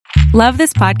Love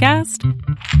this podcast?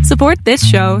 Support this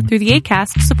show through the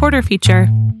Acast supporter feature.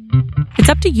 It's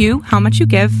up to you how much you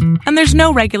give, and there's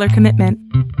no regular commitment.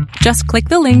 Just click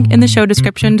the link in the show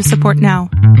description to support now.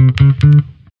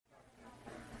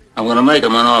 I'm going to make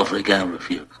him an offer he can't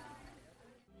refuse.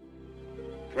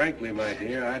 Frankly, my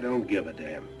dear, I don't give a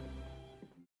damn.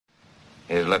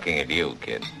 He's looking at you,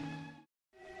 kid.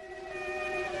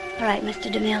 All right, Mr.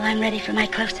 DeMille, I'm ready for my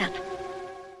close-up.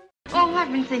 Oh,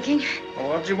 I've been thinking. Well,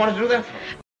 what do you want to do that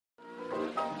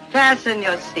for? Fasten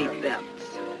your seatbelts.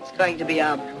 It's going to be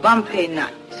a bumpy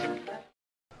night.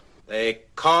 They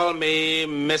call me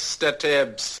Mr.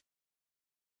 Tibbs.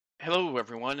 Hello,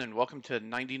 everyone, and welcome to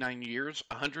 99 Years,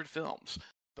 100 Films,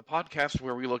 the podcast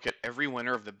where we look at every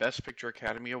winner of the Best Picture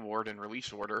Academy Award in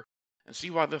release order and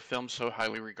see why the film's so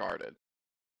highly regarded.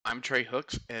 I'm Trey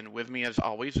Hooks, and with me, as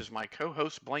always, is my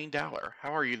co-host, Blaine Dowler.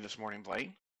 How are you this morning,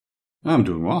 Blaine? I'm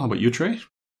doing well. How about you, Trey?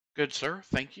 Good, sir.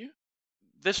 Thank you.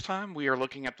 This time, we are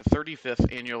looking at the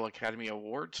 35th Annual Academy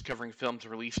Awards, covering films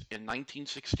released in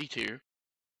 1962,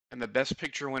 and the Best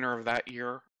Picture winner of that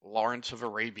year, Lawrence of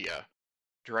Arabia,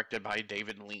 directed by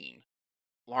David Lean.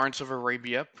 Lawrence of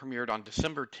Arabia premiered on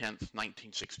December 10th,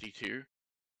 1962,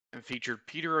 and featured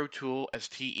Peter O'Toole as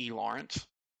T.E. Lawrence,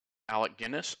 Alec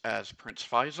Guinness as Prince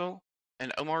Faisal,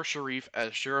 and Omar Sharif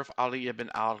as Sheriff Ali ibn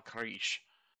al-Qarish.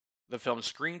 The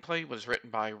film's screenplay was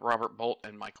written by Robert Bolt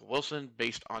and Michael Wilson,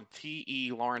 based on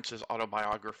T.E. Lawrence's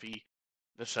autobiography,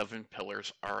 The Seven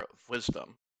Pillars of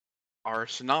Wisdom. Our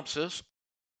synopsis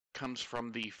comes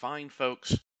from the fine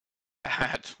folks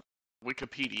at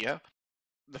Wikipedia.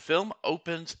 The film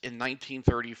opens in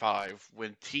 1935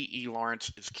 when T.E.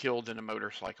 Lawrence is killed in a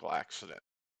motorcycle accident.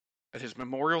 At his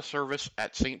memorial service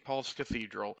at St. Paul's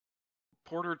Cathedral,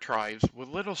 Porter tries, with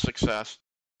little success,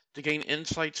 to gain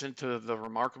insights into the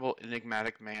remarkable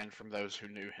enigmatic man from those who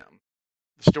knew him.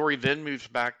 The story then moves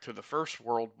back to the First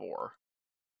World War.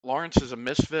 Lawrence is a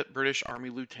misfit British Army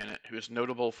lieutenant who is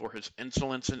notable for his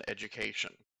insolence and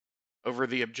education. Over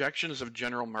the objections of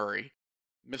General Murray,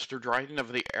 Mr. Dryden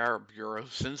of the Arab Bureau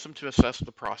sends him to assess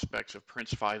the prospects of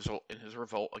Prince Faisal in his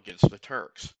revolt against the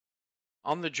Turks.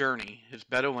 On the journey, his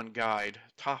Bedouin guide,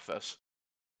 Tafas,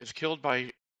 is killed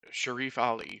by Sharif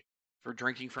Ali for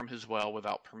drinking from his well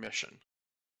without permission.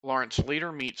 Lawrence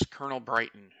later meets Colonel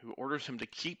Brighton, who orders him to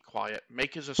keep quiet,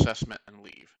 make his assessment, and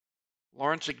leave.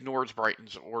 Lawrence ignores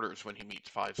Brighton's orders when he meets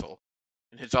Faisal,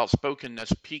 and his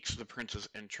outspokenness piques the prince's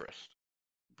interest.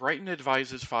 Brighton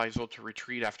advises Faisal to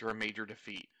retreat after a major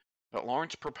defeat, but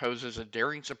Lawrence proposes a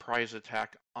daring surprise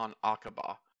attack on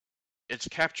Aqaba. Its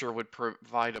capture would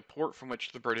provide a port from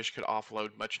which the British could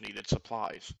offload much-needed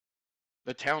supplies.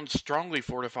 The town's strongly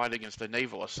fortified against a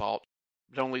naval assault,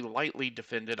 but only lightly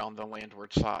defended on the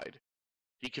landward side.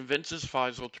 He convinces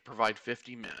Faisal to provide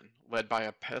 50 men, led by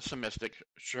a pessimistic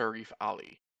Sharif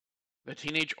Ali. The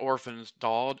teenage orphans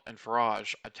Daud and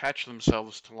Faraj attach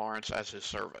themselves to Lawrence as his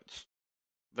servants.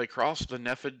 They cross the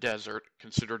Nefid Desert,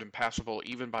 considered impassable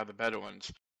even by the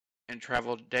Bedouins, and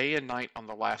travel day and night on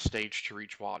the last stage to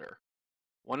reach water.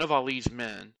 One of Ali's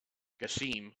men,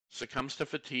 Qasim, succumbs to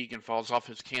fatigue and falls off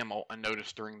his camel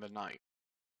unnoticed during the night.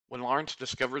 When Lawrence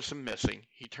discovers him missing,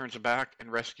 he turns back and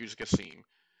rescues Qasim,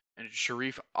 and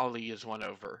Sharif Ali is won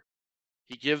over.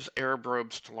 He gives Arab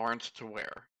robes to Lawrence to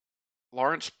wear.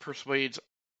 Lawrence persuades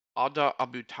Ada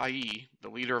Abu Tayi, the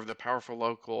leader of the powerful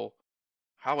local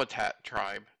Hawatat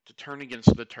tribe, to turn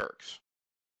against the Turks.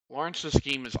 Lawrence's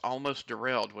scheme is almost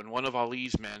derailed when one of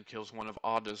Ali's men kills one of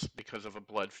Ada's because of a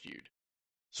blood feud.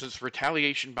 Since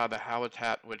retaliation by the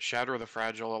Hawatat would shatter the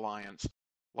fragile alliance,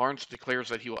 Lawrence declares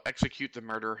that he will execute the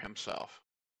murder himself.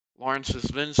 Lawrence is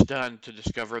then stunned to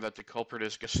discover that the culprit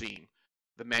is Qasim,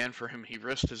 the man for whom he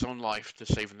risked his own life to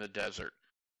save in the desert.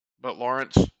 But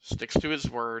Lawrence sticks to his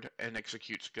word and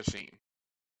executes Qasim.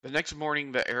 The next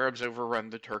morning, the Arabs overrun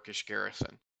the Turkish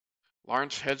garrison.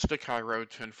 Lawrence heads to Cairo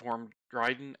to inform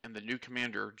Dryden and the new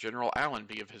commander, General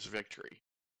Allenby, of his victory.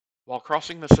 While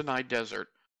crossing the Sinai Desert,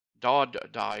 Daud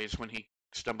dies when he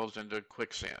stumbles into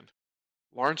quicksand.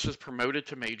 Lawrence is promoted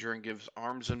to major and given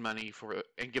arms and money for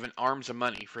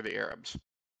the Arabs.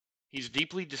 He's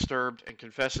deeply disturbed and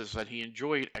confesses that he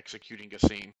enjoyed executing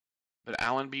Qasim, but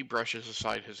Allenby brushes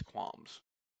aside his qualms.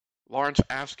 Lawrence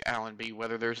asks Allenby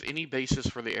whether there's any basis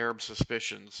for the Arab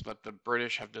suspicions that the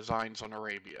British have designs on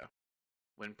Arabia.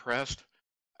 When pressed,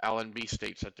 Allenby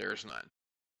states that there is none.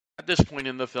 At this point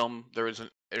in the film, there is an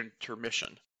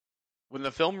intermission. When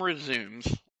the film resumes,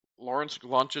 Lawrence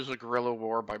launches a guerrilla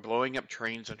war by blowing up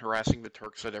trains and harassing the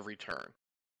Turks at every turn.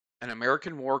 An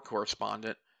American war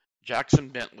correspondent, Jackson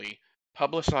Bentley,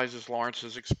 publicizes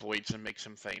Lawrence's exploits and makes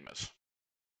him famous.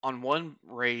 On one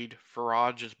raid,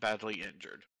 Faraj is badly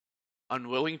injured.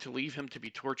 Unwilling to leave him to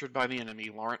be tortured by the enemy,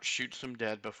 Lawrence shoots him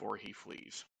dead before he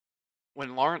flees.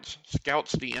 When Lawrence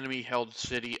scouts the enemy-held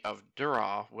city of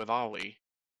Dura with Ali,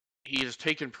 he is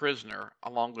taken prisoner,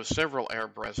 along with several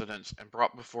Arab residents, and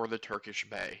brought before the Turkish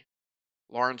Bey.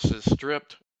 Lawrence is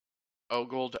stripped,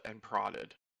 ogled, and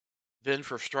prodded. Then,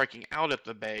 for striking out at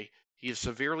the Bey, he is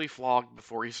severely flogged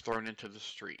before he's thrown into the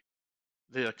street.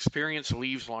 The experience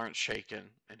leaves Lawrence shaken,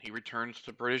 and he returns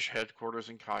to British headquarters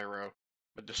in Cairo,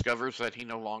 but discovers that he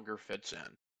no longer fits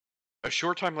in. A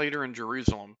short time later in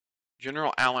Jerusalem,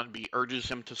 General Allenby urges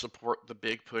him to support the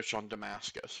big push on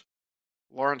Damascus.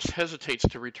 Lawrence hesitates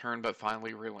to return but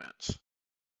finally relents.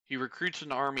 He recruits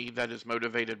an army that is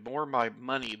motivated more by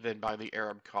money than by the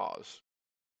Arab cause.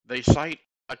 They cite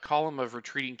a column of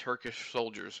retreating Turkish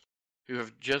soldiers who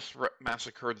have just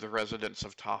massacred the residents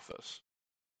of Tafas.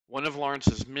 One of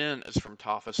Lawrence's men is from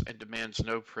Tafas and demands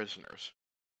no prisoners.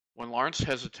 When Lawrence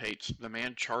hesitates, the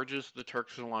man charges the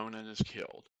Turks alone and is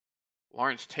killed.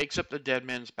 Lawrence takes up the dead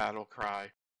man's battle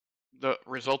cry,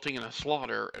 resulting in a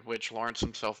slaughter in which Lawrence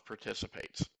himself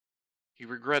participates. He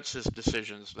regrets his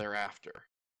decisions thereafter.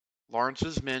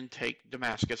 Lawrence's men take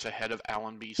Damascus ahead of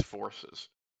Allenby's forces.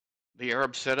 The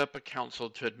Arabs set up a council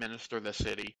to administer the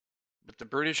city, but the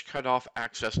British cut off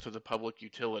access to the public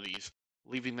utilities,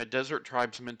 leaving the desert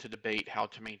tribesmen to debate how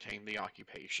to maintain the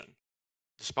occupation.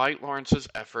 Despite Lawrence's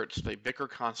efforts, they bicker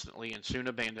constantly and soon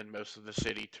abandon most of the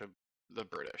city to the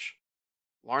British.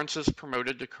 Lawrence is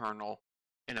promoted to colonel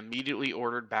and immediately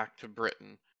ordered back to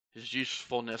Britain, his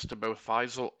usefulness to both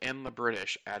Faisal and the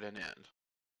British at an end.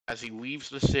 As he leaves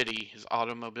the city, his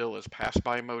automobile is passed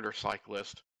by a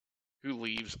motorcyclist who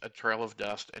leaves a trail of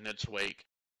dust in its wake,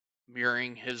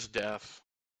 mirroring his death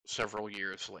several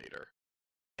years later.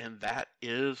 And that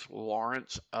is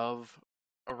Lawrence of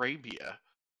Arabia.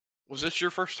 Was this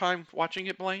your first time watching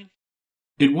it, Blaine?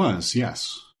 It was,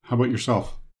 yes. How about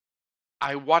yourself?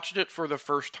 I watched it for the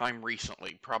first time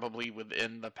recently, probably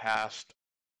within the past,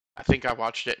 I think I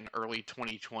watched it in early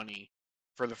 2020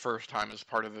 for the first time as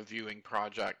part of a viewing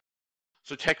project.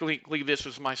 So technically this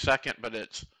was my second,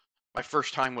 but my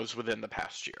first time was within the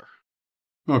past year.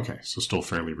 Okay, so still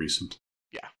fairly recent.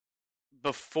 Yeah.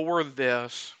 Before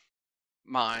this,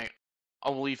 my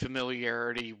only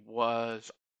familiarity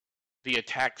was the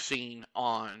attack scene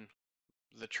on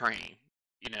the train.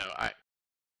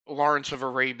 Lawrence of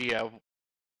Arabia,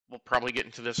 we'll probably get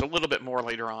into this a little bit more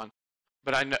later on,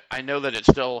 but I know that it's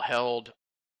still held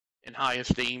in high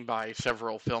esteem by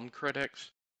several film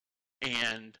critics,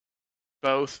 and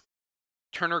both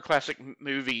Turner Classic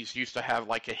Movies used to have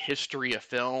like a history of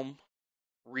film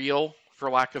reel, for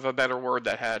lack of a better word,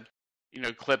 that had,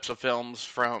 clips of films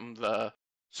from the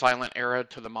silent era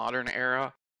to the modern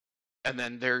era. And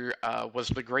then there was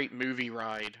the Great Movie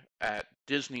Ride at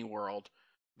Disney World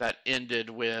that ended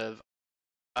with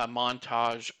a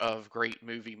montage of great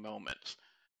movie moments.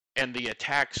 And the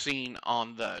attack scene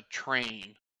on the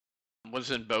train was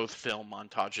in both film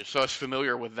montages. So I was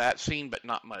familiar with that scene, but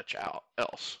not much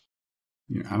else.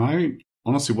 Yeah, and I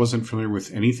honestly wasn't familiar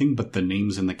with anything but the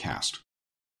names in the cast.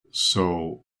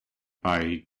 So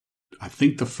I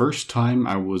think the first time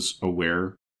I was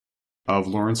aware of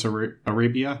Lawrence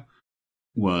Arabia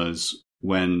was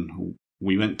when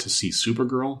we went to see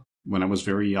Supergirl when I was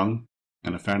very young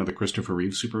and a fan of the Christopher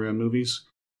Reeve Superman movies.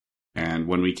 And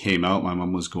when we came out, my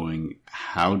mom was going,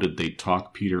 how did they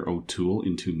talk Peter O'Toole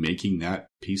into making that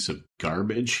piece of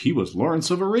garbage? He was Lawrence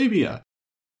of Arabia.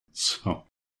 So,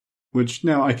 which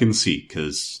now I can see,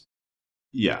 because,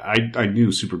 yeah, I knew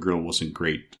Supergirl wasn't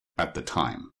great at the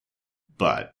time.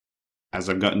 But as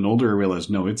I've gotten older, I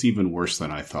realized, no, it's even worse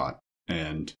than I thought.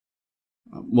 And,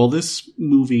 well, this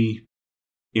movie,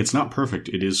 it's not perfect.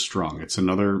 It is strong. It's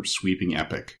another sweeping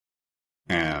epic.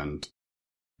 And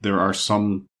there are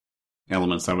some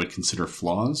elements that I would consider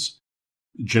flaws.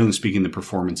 Generally speaking, the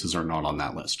performances are not on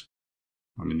that list.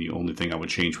 I mean, the only thing I would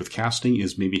change with casting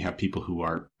is maybe have people who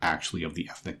are actually of the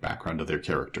ethnic background of their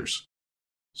characters.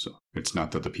 So it's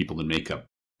not that the people in makeup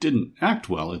didn't act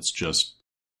well, it's just,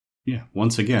 yeah,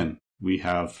 once again, we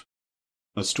have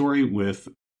a story with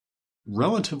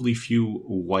relatively few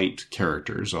white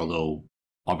characters, although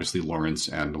obviously Lawrence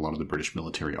and a lot of the British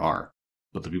military are.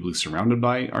 But the people he's surrounded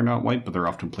by are not white, but they're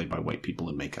often played by white people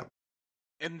in makeup.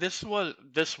 And this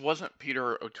wasn't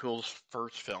Peter O'Toole's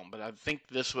first film, but I think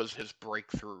this was his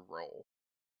breakthrough role.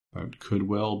 That could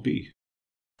well be.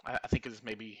 I think it was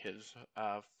maybe his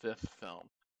fifth film.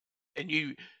 And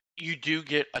you do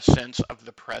get a sense of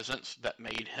the presence that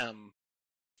made him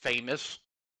famous.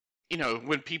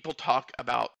 When people talk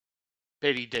about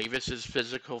Bette Davis's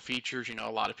physical features,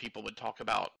 a lot of people would talk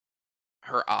about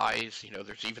her eyes.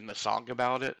 There's even the song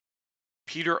about it.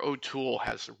 Peter O'Toole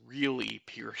has really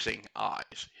piercing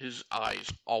eyes. His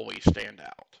eyes always stand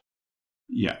out.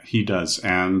 Yeah, he does.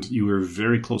 And you were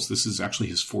very close. This is actually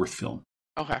his fourth film.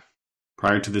 Okay.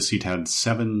 Prior to this, he'd had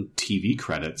 7 TV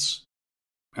credits.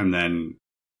 And then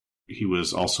he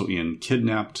was also in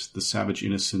Kidnapped, The Savage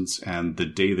Innocents, and The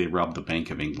Day They Robbed the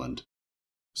Bank of England.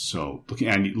 So,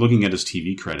 looking at his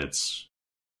TV credits,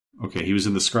 okay, he was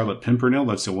in The Scarlet Pimpernel.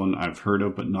 That's the one I've heard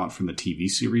of, but not from the TV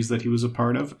series that he was a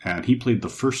part of. And he played the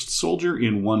first soldier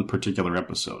in one particular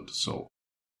episode. So,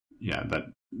 yeah, that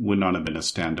would not have been a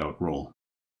standout role.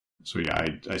 So, yeah,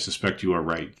 I suspect you are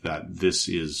right that this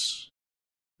is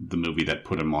the movie that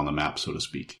put him on the map, so to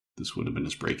speak. This would have been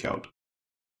his breakout.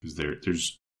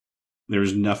 Because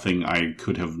there's nothing I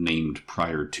could have named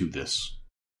prior to this,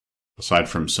 aside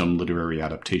from some literary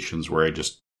adaptations where I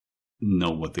just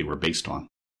know what they were based on.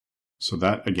 So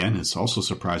that, again, is also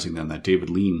surprising then that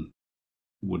David Lean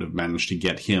would have managed to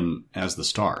get him as the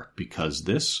star, because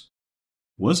this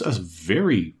was a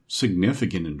very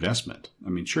significant investment. I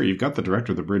mean, sure, you've got the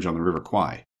director of The Bridge on the River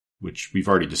Kwai, which we've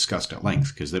already discussed at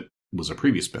length, because it was a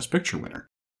previous Best Picture winner.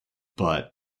 But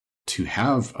to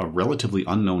have a relatively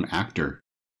unknown actor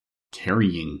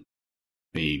carrying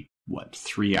a,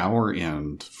 3-hour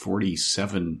and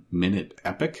 47-minute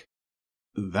epic,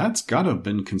 that's got to have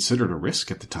been considered a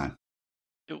risk at the time.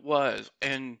 It was,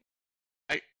 and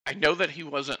I know that he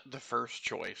wasn't the first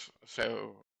choice,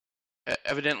 so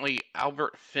evidently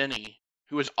Albert Finney,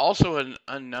 who was also an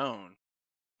unknown,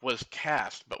 was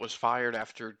cast but was fired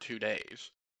after 2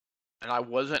 days. And I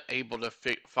wasn't able to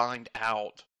find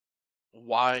out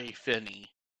why Finney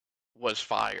was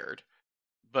fired.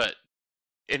 But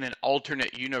in an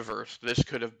alternate universe, this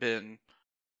could have been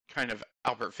kind of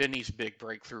Albert Finney's big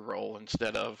breakthrough role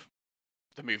instead of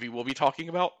the movie we'll be talking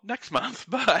about next month.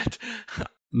 But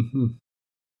mm-hmm.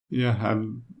 Yeah,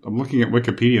 I'm looking at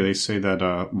Wikipedia. They say that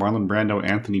Marlon Brando,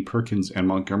 Anthony Perkins, and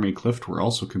Montgomery Clift were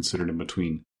also considered in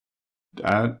between.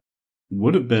 That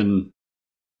would have been...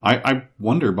 I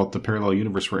wonder about the parallel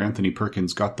universe where Anthony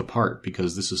Perkins got the part,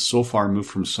 because this is so far removed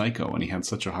from Psycho, and he had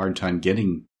such a hard time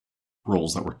getting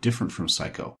roles that were different from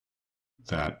Psycho,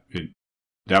 that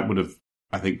would have,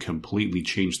 I think, completely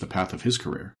changed the path of his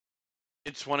career.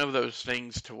 It's one of those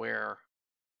things to where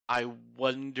I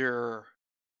wonder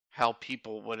how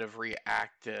people would have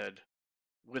reacted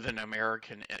with an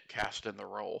American cast in the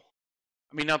role.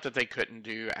 I mean, not that they couldn't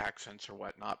do accents or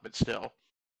whatnot, but still.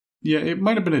 Yeah, it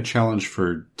might have been a challenge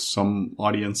for some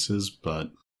audiences,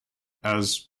 but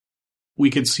as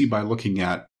we could see by looking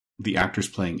at the actors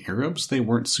playing Arabs, they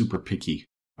weren't super picky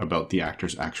about the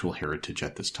actor's actual heritage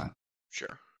at this time.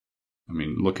 Sure. I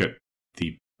mean, look at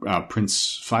the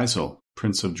Prince Faisal,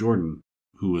 Prince of Jordan,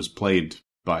 who was played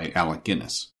by Alec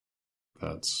Guinness.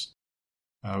 That's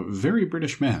a very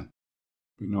British man.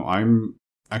 I'm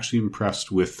actually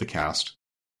impressed with the cast.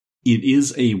 It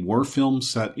is a war film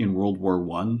set in World War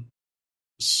I,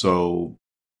 so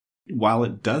while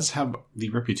it does have the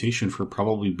reputation for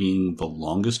probably being the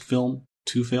longest film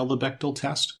to fail the Bechdel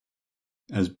test,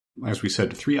 as we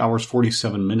said, 3 hours,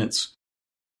 47 minutes,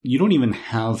 you don't even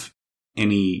have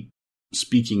any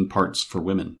speaking parts for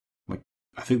women. Like,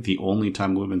 I think the only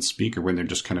time women speak are when they're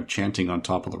just kind of chanting on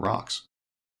top of the rocks.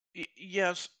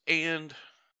 Yes, and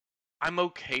I'm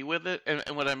okay with it, and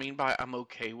what I mean by I'm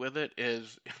okay with it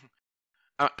is,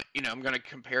 I'm going to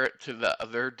compare it to the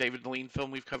other David Lean film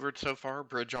we've covered so far,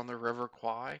 Bridge on the River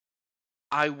Kwai.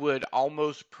 I would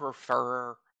almost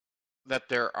prefer that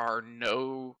there are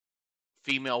no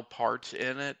female parts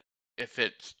in it if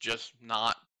it's just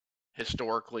not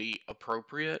historically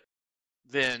appropriate,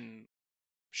 than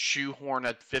shoehorn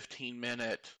a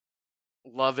 15-minute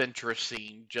love interest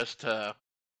scene just to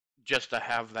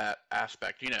have that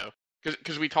aspect,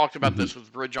 because we talked about this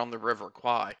with Bridge on the River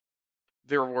Kwai.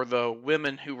 There were the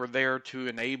women who were there to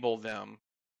enable them,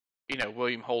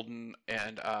 William Holden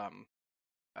and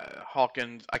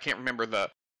Hawkins. I can't remember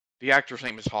the actor's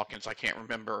name is Hawkins. I can't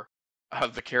remember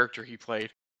the character he played,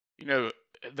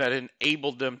 that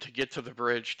enabled them to get to the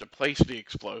bridge to place the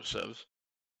explosives.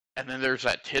 And then there's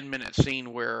that 10-minute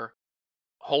scene where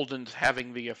Holden's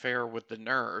having the affair with the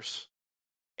nurse,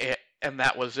 and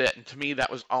that was it. And to me,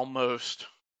 that was almost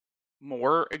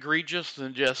more egregious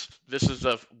than just, this is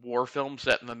a war film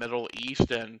set in the Middle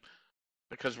East, and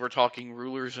because we're talking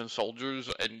rulers and soldiers,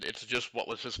 and it's just what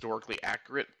was historically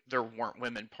accurate, there weren't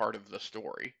women part of the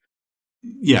story.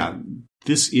 Yeah,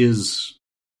 this is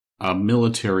a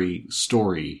military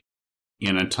story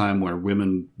in a time where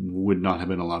women would not have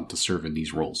been allowed to serve in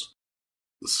these roles.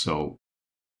 So,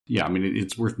 yeah, I mean,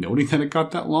 it's worth noting that it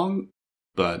got that long,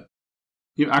 but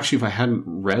actually, if I hadn't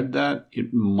read that,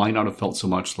 it might not have felt so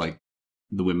much like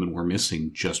the women were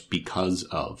missing just because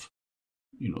of,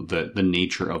 the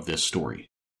nature of this story.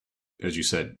 As you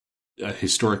said, a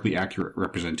historically accurate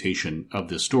representation of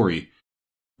this story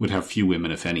would have few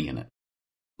women, if any, in it.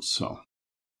 So,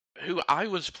 who I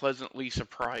was pleasantly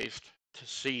surprised to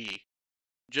see,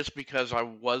 just because I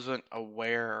wasn't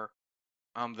aware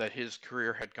that his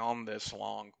career had gone this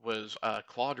long, was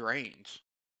Claude Rains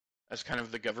as kind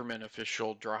of the government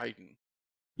official Dryden.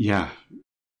 Yeah,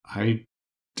 I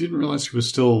didn't realize he was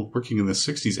still working in the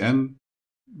 60s, and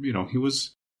he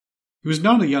was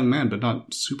not a young man, but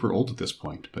not super old at this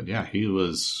point. But yeah, he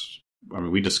was. I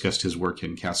mean, we discussed his work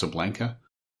in Casablanca.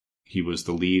 He was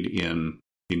the lead in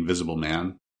The Invisible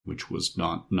Man, which was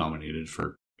not nominated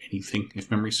for anything,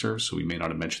 if memory serves, so we may not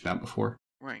have mentioned that before.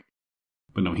 Right.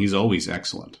 But no, he's always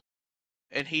excellent.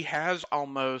 And he has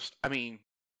almost, I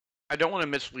don't want to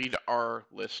mislead our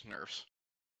listeners.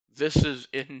 This is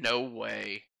in no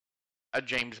way a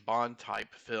James Bond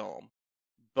type film,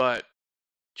 but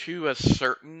to a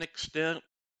certain extent,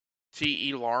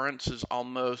 T.E. Lawrence is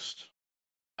almost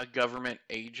a government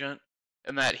agent,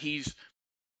 in that he's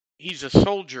a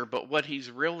soldier, but what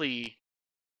he's really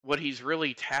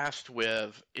tasked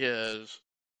with is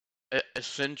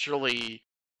essentially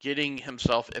getting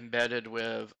himself embedded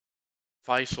with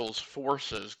Faisal's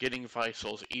forces, getting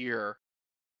Faisal's ear,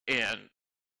 and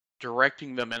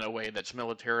directing them in a way that's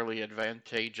militarily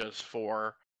advantageous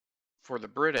for the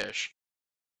British,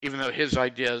 even though his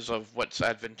ideas of what's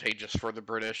advantageous for the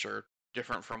British are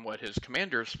different from what his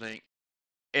commanders think.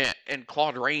 And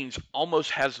Claude Rains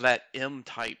almost has that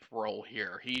M-type role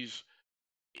here. He's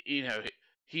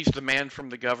the man from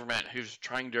the government who's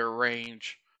trying to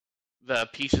arrange the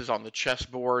pieces on the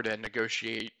chessboard and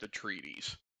negotiate the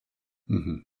treaties.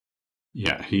 Mm-hmm.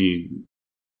 Yeah, he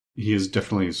is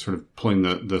definitely sort of pulling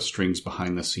the strings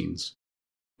behind the scenes.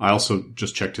 I also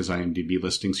just checked his IMDb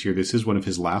listings here. This is one of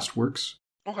his last works.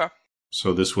 Okay.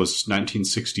 So this was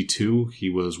 1962. He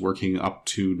was working up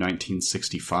to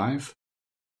 1965.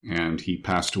 And he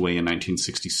passed away in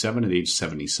 1967 at age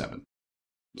 77.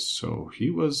 So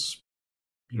he was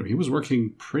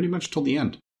working pretty much till the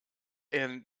end.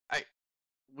 And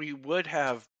we would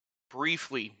have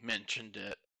briefly mentioned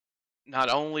it. Not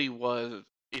only was,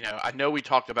 I know we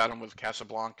talked about him with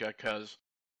Casablanca, because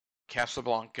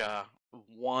Casablanca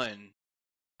won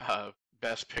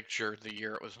Best Picture the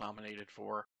year it was nominated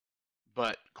for.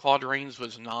 But Claude Rains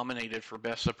was nominated for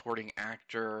Best Supporting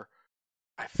Actor,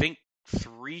 I think,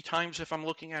 3 times, if I'm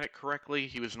looking at it correctly.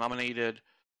 He was nominated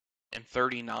in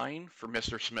 39 for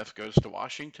Mr. Smith Goes to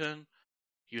Washington.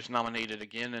 He was nominated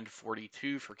again in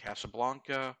 42 for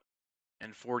Casablanca,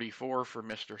 and 44 for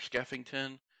Mr.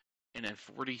 Skeffington, and in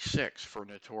 46 for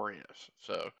Notorious.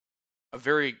 So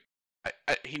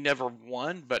he never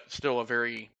won, but still a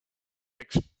very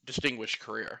distinguished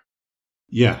career.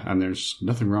 Yeah, and there's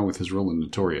nothing wrong with his role in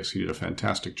Notorious. He did a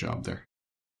fantastic job there.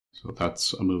 So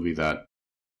that's a movie that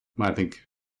I think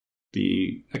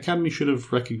the Academy should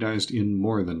have recognized in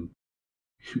more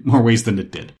ways than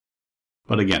it did.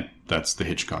 But again, that's the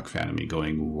Hitchcock fan of me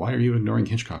going, why are you ignoring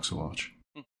Hitchcock so much?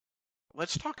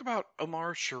 Let's talk about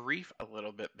Omar Sharif a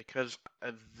little bit, because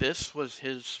this was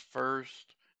his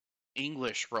first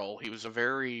English role. He was a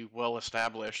very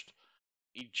well-established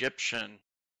Egyptian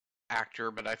actor,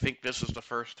 but I think this is the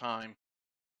first time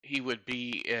he would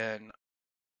be in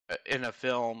a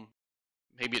film,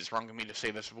 maybe it's wrong of me to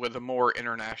say this, with a more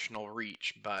international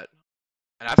reach, and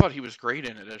I thought he was great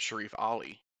in it as Sharif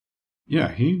Ali.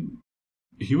 Yeah, he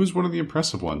was one of the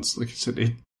impressive ones. Like I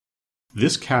said,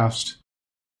 this cast,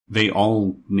 they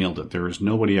all nailed it. There was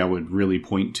nobody I would really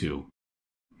point to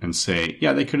and say,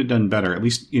 yeah, they could have done better, at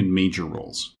least in major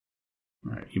roles.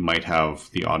 Right? You might have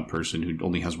the odd person who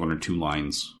only has 1 or 2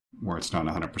 lines where it's not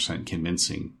 100%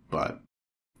 convincing, but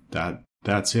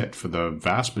that's it for the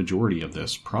vast majority of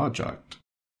this project.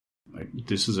 Like,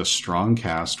 this is a strong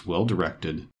cast, well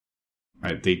directed.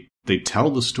 Right? They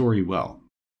tell the story well,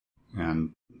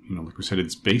 and like we said,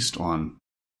 it's based on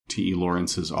T.E.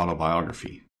 Lawrence's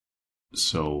autobiography.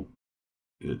 So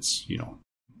it's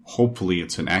hopefully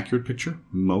it's an accurate picture.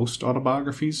 Most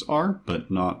autobiographies are, but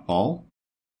not all.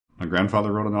 My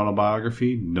grandfather wrote an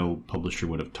autobiography. No publisher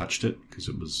would have touched it because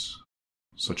it was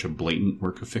such a blatant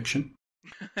work of fiction.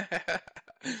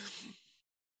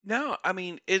 No, I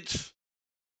mean, it's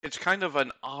kind of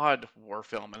an odd war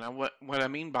film. And what I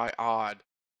mean by odd,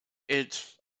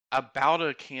 it's about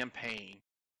a campaign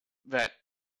that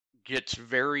gets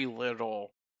very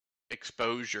little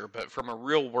exposure, but from a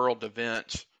real world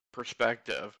events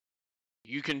perspective,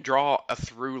 you can draw a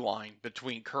through line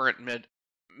between current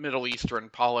Middle Eastern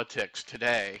politics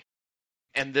today,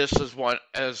 and this is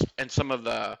and some of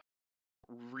the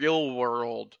real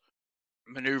world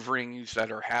maneuverings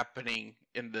that are happening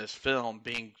in this film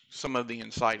being some of the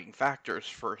inciting factors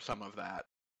for some of that.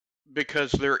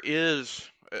 Because there is,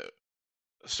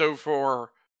 so for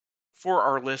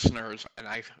our listeners, and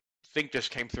I think this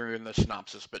came through in the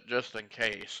synopsis, but just in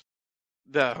case,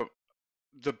 the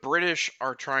British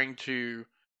are trying to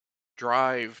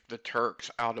drive the Turks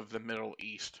out of the Middle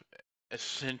East,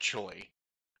 essentially,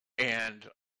 and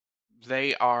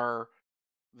they are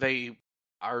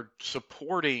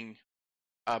supporting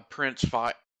Prince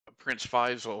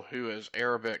Faisal, who is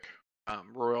Arabic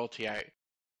royalty.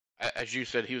 As you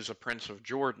said, he was a prince of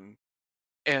Jordan,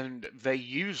 and they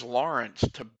use Lawrence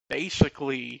to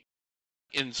basically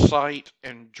incite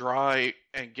and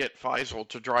get Faisal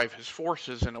to drive his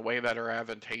forces in a way that are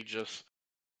advantageous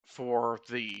for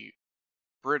the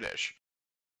British.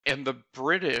 And the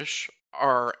British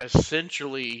are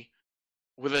essentially,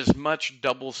 with as much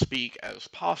doublespeak as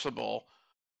possible,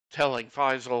 telling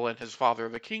Faisal and his father,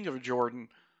 the King of Jordan,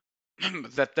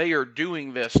 that they are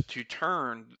doing this to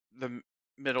turn the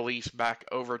Middle East back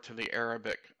over to the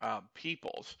Arabic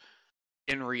peoples.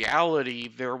 In reality,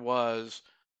 there was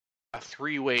a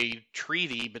three-way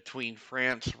treaty between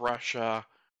France, Russia,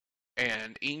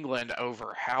 and England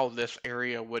over how this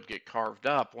area would get carved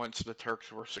up once the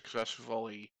Turks were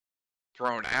successfully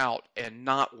thrown out. And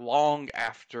not long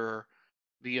after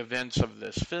the events of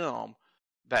this film,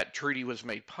 that treaty was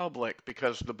made public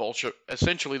because the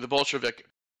Bolshevik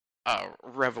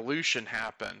revolution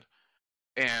happened.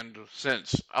 And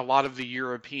since a lot of the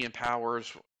European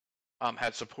powers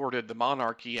had supported the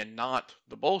monarchy and not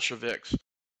the Bolsheviks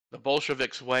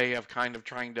way of kind of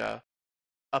trying to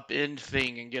upend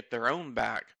thing and get their own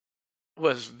back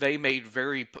was they made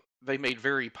very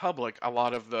public a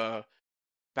lot of the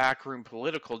backroom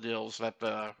political deals that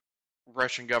the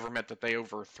Russian government that they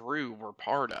overthrew were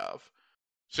part of.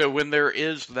 So when there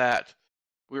is that,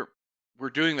 we're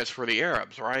doing this for the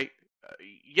Arabs, right?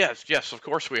 Yes, of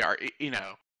course we are.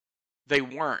 They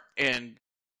weren't. And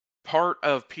part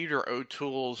of Peter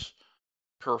O'Toole's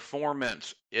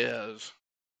performance is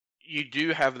you do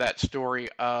have that story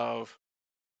of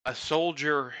a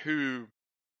soldier who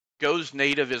goes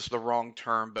native is the wrong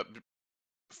term, but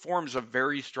forms a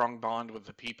very strong bond with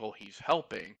the people he's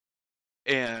helping.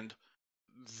 And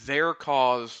their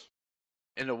cause,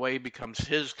 in a way, becomes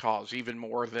his cause even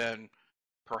more than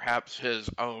perhaps his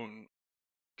own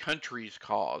country's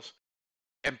cause.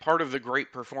 And part of the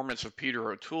great performance of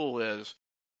Peter O'Toole is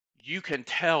you can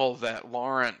tell that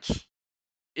Lawrence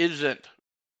isn't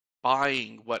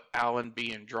buying what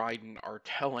Allenby and Dryden are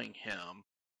telling him,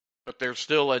 but there's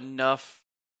still enough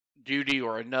duty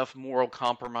or enough moral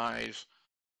compromise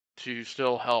to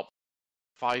still help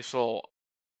Faisal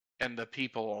and the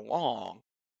people along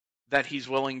that he's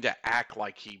willing to act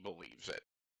like he believes it.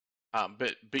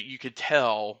 But you could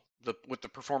tell with the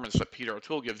performance that Peter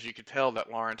O'Toole gives, you could tell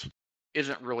that Lawrence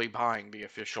isn't really buying the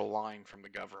official line from the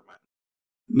government.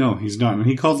 No, he's not. And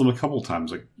he calls them a couple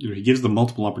times. He gives them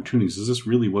multiple opportunities. Is this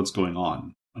really what's going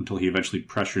on? Until he eventually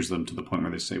pressures them to the point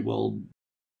where they say, well,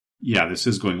 yeah, this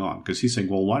is going on. Because he's saying,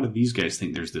 well, why do these guys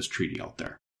think there's this treaty out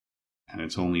there? And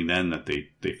it's only then that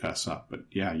they fess up. But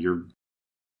yeah, you're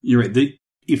right.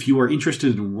 If you are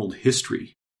interested in world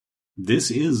history, this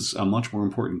is a much more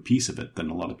important piece of it than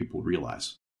a lot of people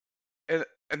realize.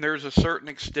 And there's a certain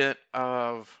extent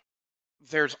of,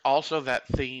 there's also that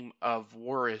theme of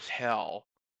war is hell,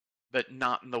 but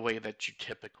not in the way that you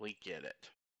typically get it,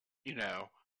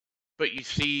 But you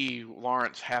see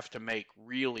Lawrence have to make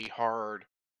really hard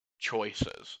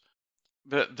choices.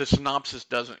 The synopsis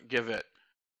doesn't give it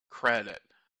credit,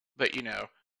 but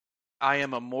I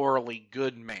am a morally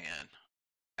good man,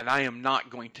 and I am not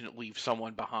going to leave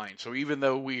someone behind. So even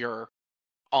though we are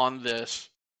on this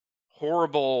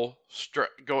horrible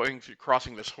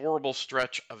crossing this horrible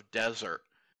stretch of desert,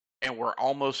 and we're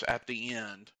almost at the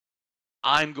end,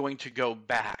 I'm going to go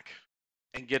back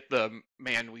and get the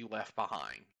man we left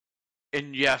behind.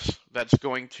 And yes, that's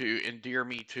going to endear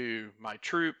me to my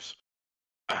troops.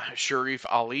 Sharif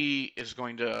Ali is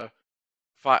going to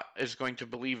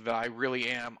believe that I really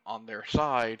am on their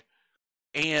side.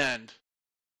 And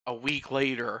a week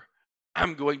later,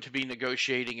 I'm going to be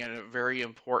negotiating in a very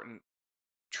important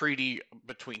treaty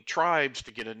between tribes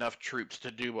to get enough troops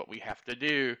to do what we have to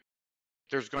do.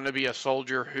 There's going to be a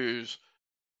soldier who's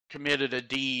committed a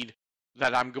deed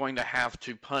that I'm going to have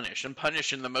to punish, and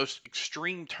punish in the most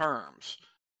extreme terms,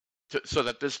 so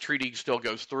that this treaty still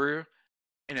goes through,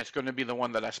 and it's going to be the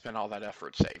one that I spent all that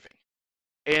effort saving.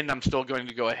 And I'm still going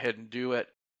to go ahead and do it,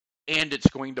 and it's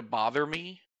going to bother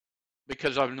me,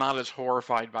 because I'm not as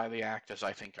horrified by the act as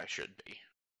I think I should be.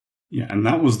 Yeah, and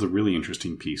that was the really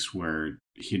interesting piece where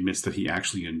he admits that he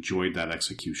actually enjoyed that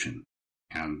execution.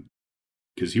 And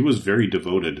because he was very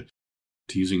devoted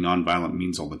to using nonviolent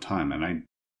means all the time. And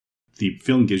the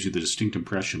film gives you the distinct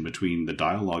impression between the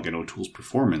dialogue and O'Toole's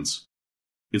performance.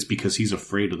 It's because he's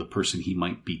afraid of the person he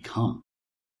might become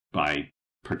by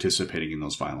participating in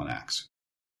those violent acts.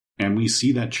 And we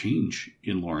see that change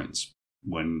in Lawrence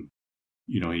when,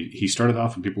 he started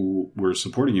off and people were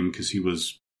supporting him because he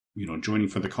was, joining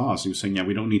for the cause. He was saying, yeah,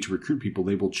 we don't need to recruit people.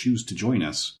 They will choose to join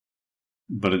us.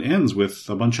 But it ends with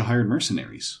a bunch of hired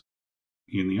mercenaries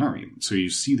in the army. So you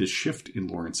see this shift in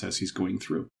Lawrence as he's going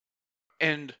through.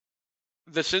 And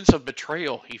the sense of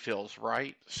betrayal he feels,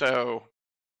 right? So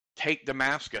take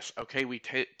Damascus. Okay, we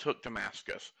took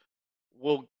Damascus.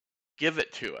 We'll give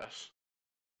it to us.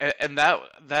 And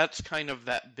that's kind of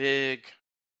that big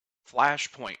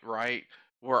flashpoint, right?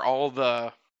 Where all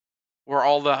the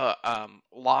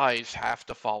lies have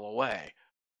to fall away.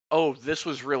 Oh, this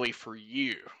was really for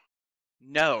you.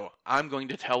 No, I'm going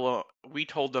to tell them. We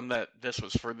told them that this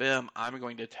was for them. I'm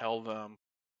going to tell them,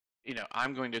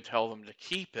 to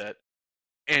keep it.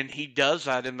 And he does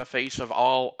that in the face of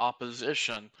all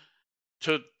opposition,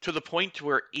 to the point to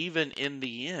where even in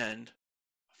the end,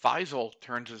 Faisal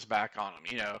turns his back on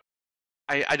him.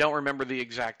 I don't remember the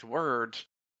exact words,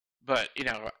 but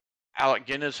Alec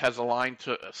Guinness has a line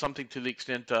to something to the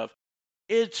extent of,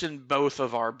 "It's in both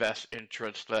of our best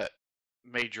interests that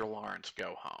Major Lawrence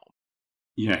go home."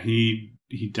 Yeah, he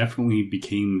definitely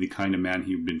became the kind of man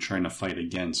he'd been trying to fight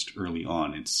against early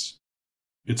on.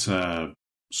 It's a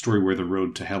story where the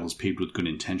road to hell is paved with good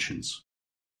intentions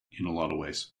in a lot of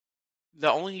ways.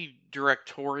 The only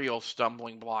directorial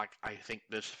stumbling block I think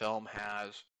this film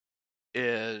has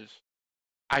is,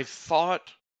 I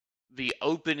thought the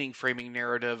opening framing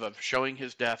narrative of showing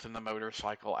his death in the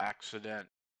motorcycle accident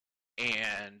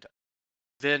and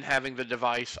then having the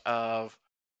device of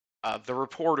the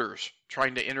reporters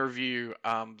trying to interview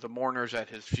the mourners at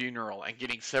his funeral and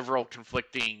getting several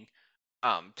conflicting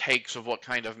takes of what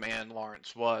kind of man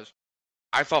Lawrence was.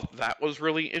 I thought that was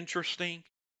really interesting.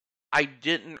 I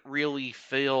didn't really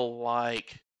feel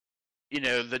like,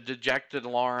 the dejected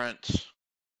Lawrence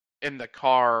in the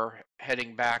car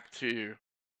heading back to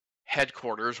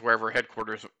headquarters, wherever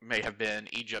headquarters may have been,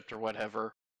 Egypt or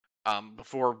whatever,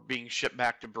 before being shipped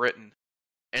back to Britain,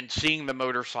 and seeing the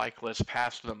motorcyclist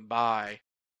pass them by.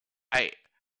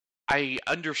 I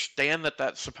understand that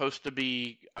that's supposed to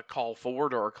be a call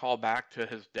forward or a call back to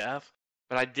his death,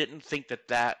 but I didn't think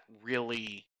that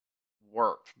really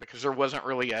worked because there wasn't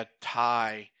really a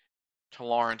tie to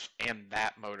Lawrence and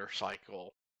that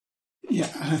motorcycle.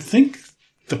 Yeah, I think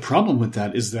the problem with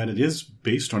that is that it is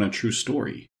based on a true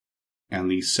story. And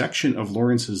the section of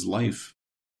Lawrence's life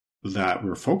that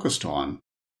we're focused on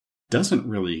doesn't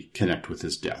really connect with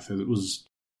his death. It was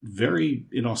very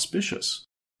inauspicious,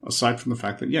 aside from the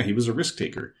fact that, yeah, he was a risk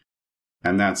taker.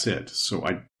 And that's it. So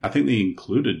I think they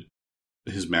included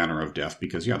his manner of death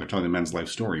because, yeah, they're telling the man's life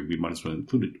story. We might as well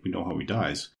include it. We know how he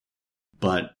dies.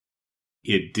 But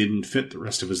it didn't fit the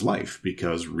rest of his life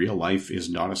because real life is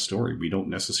not a story. We don't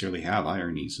necessarily have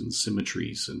ironies and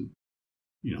symmetries and,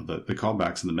 the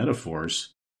callbacks and the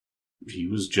metaphors. He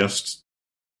was just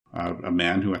a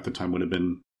man who at the time would have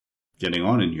been getting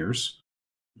on in years,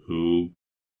 who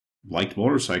liked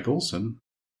motorcycles and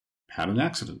had an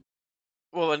accident.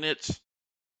 Well, and it's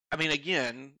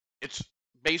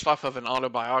based off of an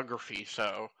autobiography,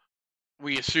 so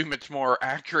we assume it's more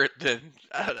accurate than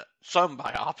some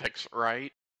biopics,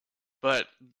 right? But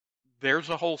there's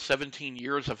a whole 17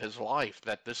 years of his life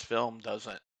that this film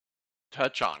doesn't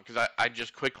touch on, because I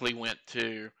just quickly went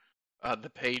to the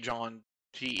page on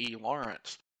T.E.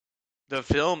 Lawrence. The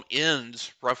film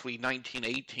ends roughly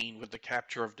 1918 with the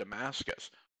capture of Damascus.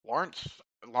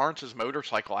 Lawrence's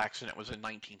motorcycle accident was in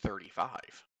 1935.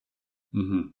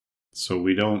 Mm-hmm. So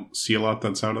we don't see a lot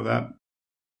that's out of that.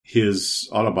 His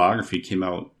autobiography came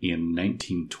out in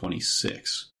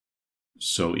 1926.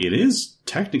 So it is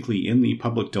technically in the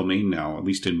public domain now, at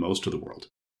least in most of the world.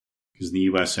 Because in the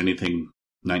US, anything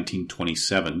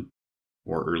 1927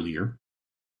 or earlier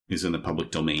is in the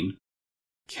public domain.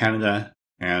 Canada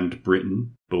and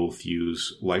Britain both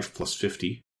use Life plus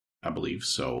 50, I believe.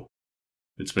 So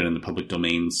it's been in the public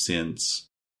domain since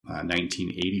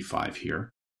 1985 here.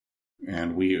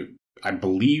 And I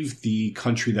believe the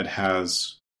country that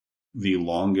has the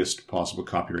longest possible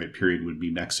copyright period would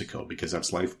be Mexico, because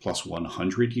that's Life plus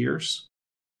 100 years.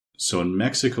 So in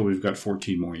Mexico, we've got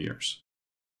 14 more years.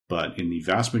 But in the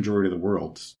vast majority of the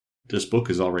world, this book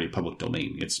is already public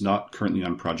domain. It's not currently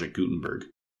on Project Gutenberg.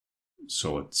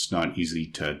 So it's not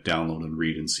easy to download and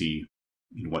read and see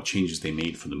what changes they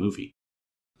made for the movie.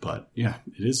 But yeah,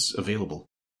 it is available.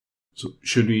 So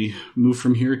should we move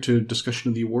from here to discussion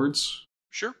of the awards?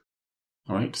 Sure.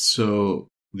 All right, so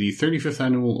the 35th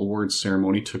Annual Awards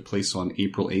Ceremony took place on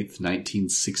April 8th,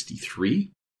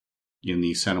 1963 in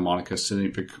the Santa Monica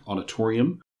Civic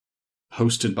Auditorium,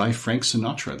 hosted by Frank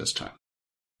Sinatra this time.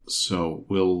 So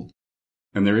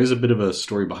and there is a bit of a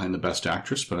story behind the Best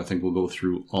Actress, but I think we'll go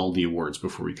through all the awards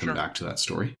before we come back to that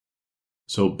story.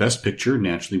 So Best Picture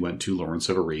naturally went to Lawrence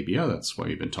of Arabia. That's why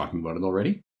we've been talking about it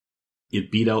already.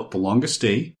 It beat out The Longest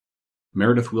Day,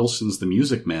 Meredith Willson's The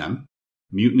Music Man,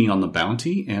 Mutiny on the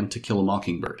Bounty, and To Kill a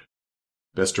Mockingbird.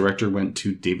 Best Director went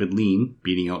to David Lean,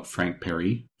 beating out Frank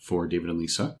Perry for David and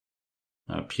Lisa,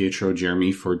 Pietro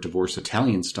Germi for Divorce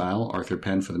Italian Style, Arthur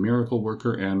Penn for The Miracle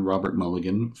Worker, and Robert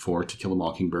Mulligan for To Kill a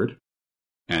Mockingbird.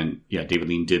 And yeah, David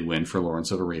Lean did win for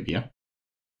Lawrence of Arabia.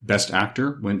 Best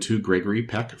Actor went to Gregory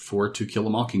Peck for To Kill a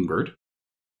Mockingbird,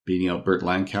 beating out Burt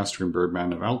Lancaster in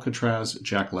Birdman of Alcatraz,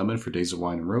 Jack Lemmon for Days of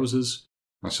Wine and Roses,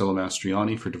 Marcello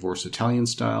Mastroianni for Divorce Italian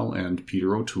Style, and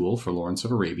Peter O'Toole for Lawrence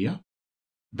of Arabia.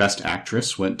 Best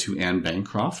Actress went to Anne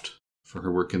Bancroft for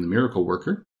her work in The Miracle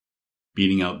Worker,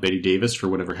 beating out Bette Davis for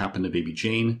Whatever Happened to Baby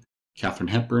Jane, Katharine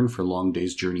Hepburn for Long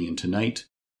Day's Journey into Night,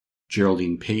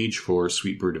 Geraldine Page for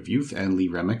Sweet Bird of Youth, and Lee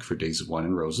Remick for Days of Wine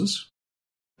and Roses.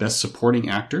 Best Supporting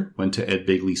Actor went to Ed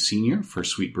Begley Sr. for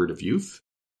Sweet Bird of Youth,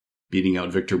 beating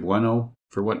out Victor Bueno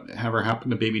for Whatever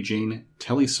Happened to Baby Jane,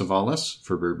 Telly Savalas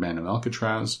for Birdman of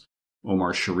Alcatraz,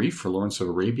 Omar Sharif for Lawrence of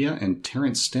Arabia, and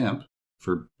Terrence Stamp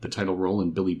for the title role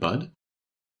in Billy Budd.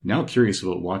 Now curious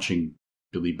about watching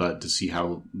Billy Budd to see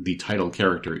how the title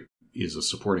character is a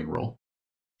supporting role.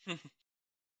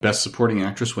 Best Supporting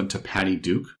Actress went to Patty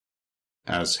Duke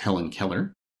as Helen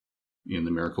Keller in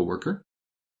The Miracle Worker,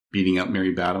 beating out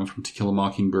Mary Badham from To Kill a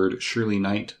Mockingbird, Shirley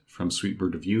Knight from Sweet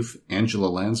Bird of Youth, Angela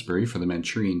Lansbury for The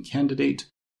Manchurian Candidate,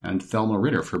 and Thelma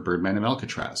Ritter for Birdman of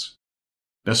Alcatraz.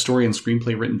 Best Story and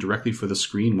Screenplay written directly for the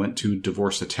screen went to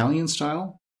Divorce Italian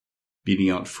Style, beating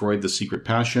out Freud, The Secret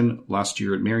Passion, Last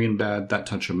Year at Marienbad, That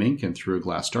Touch of Mink, and Through a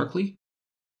Glass Darkly.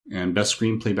 And Best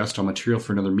Screenplay based on material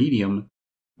for another medium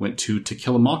went to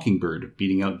Kill a Mockingbird,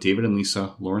 beating out David and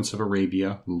Lisa, Lawrence of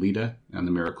Arabia, Lolita, and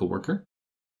The Miracle Worker.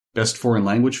 Best Foreign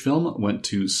Language Film went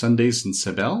to Sundays in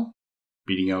Sebel,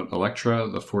 beating out Electra,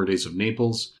 The 4 Days of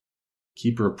Naples,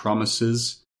 Keeper of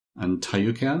Promises, and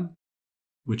Tayukan,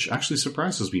 which actually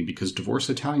surprises me because Divorce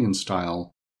Italian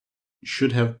Style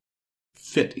should have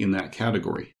fit in that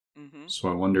category. Mm-hmm. So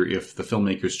I wonder if the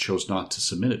filmmakers chose not to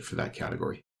submit it for that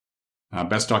category.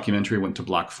 Best Documentary went to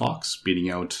Black Fox, beating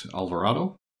out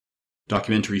Alvarado.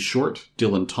 Documentary Short,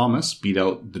 Dylan Thomas beat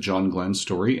out The John Glenn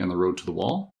Story and The Road to the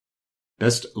Wall.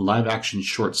 Best Live Action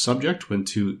Short Subject went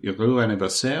to Heureux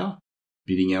Anniversaire,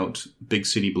 beating out Big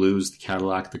City Blues, The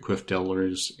Cadillac, The Quiff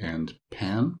Dellers, and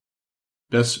Pan.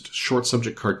 Best Short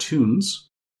Subject Cartoons,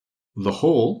 The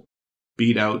Hole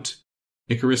beat out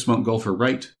Icarus Montgolfier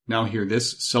Wright, Now Hear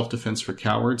This, Self-Defense for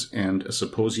Cowards, and A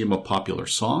Symposium of Popular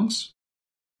Songs.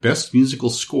 Best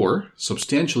Musical Score,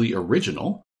 Substantially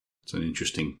Original. It's an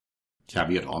interesting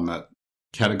caveat on that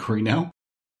category now.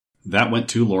 That went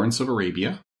to Lawrence of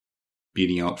Arabia,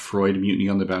 beating out Freud, Mutiny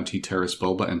on the Bounty, Taras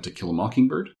Bulba, and To Kill a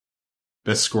Mockingbird.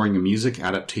 Best Scoring in Music,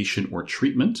 Adaptation, or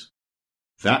Treatment.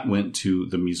 That went to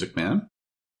The Music Man,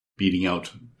 beating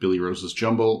out Billy Rose's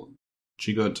Jumble,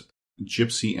 Chigot,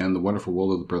 Gypsy, and The Wonderful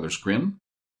World of the Brothers Grimm.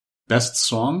 Best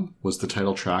Song was the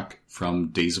title track from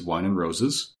Days of Wine and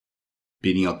Roses,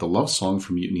 beating out the love song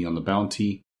from Mutiny on the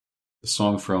Bounty, the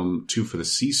song from Two for the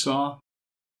Seesaw,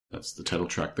 that's the title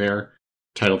track there,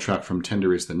 title track from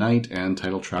Tender is the Night, and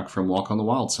title track from Walk on the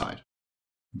Wild Side.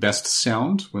 Best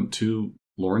Sound went to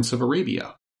Lawrence of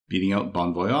Arabia, beating out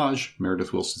Bon Voyage,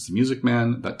 Meredith Willson's The Music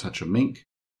Man, That Touch of Mink,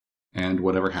 and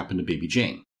Whatever Happened to Baby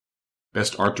Jane.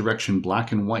 Best Art Direction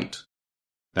Black and White.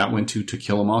 That went to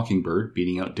Kill a Mockingbird,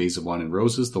 beating out Days of Wine and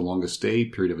Roses, The Longest Day,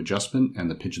 Period of Adjustment, and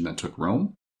The Pigeon That Took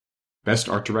Rome. Best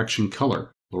Art Direction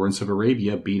Color. Lawrence of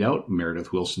Arabia beat out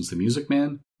Meredith Willson's The Music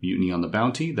Man, Mutiny on the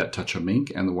Bounty, That Touch of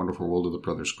Mink, and The Wonderful World of the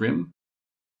Brothers Grimm.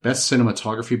 Best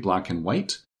Cinematography Black and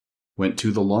White went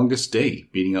to The Longest Day,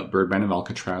 beating out Birdman of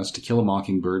Alcatraz, To Kill a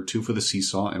Mockingbird, Two for the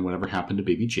Seesaw, and Whatever Happened to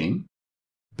Baby Jane.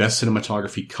 Best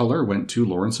Cinematography Color went to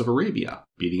Lawrence of Arabia,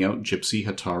 beating out Gypsy,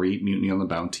 Hatari, Mutiny on the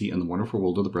Bounty, and The Wonderful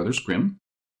World of the Brothers Grimm.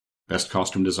 Best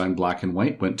Costume Design Black and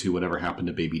White went to Whatever Happened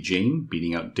to Baby Jane,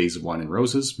 beating out Days of Wine and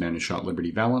Roses, Man Who Shot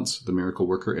Liberty Valance, The Miracle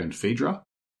Worker, and Phaedra.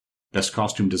 Best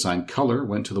Costume Design Color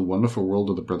went to The Wonderful World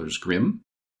of the Brothers Grimm,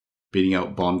 beating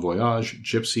out Bon Voyage,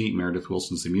 Gypsy, Meredith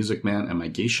Willson's The Music Man, and My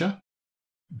Geisha.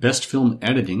 Best Film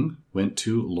Editing went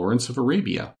to Lawrence of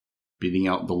Arabia, beating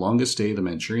out The Longest Day, The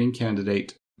Manchurian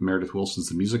Candidate, Meredith Willson's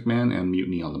The Music Man and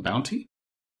Mutiny on the Bounty.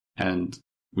 And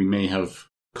we may have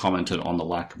commented on the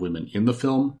lack of women in the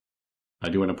film. I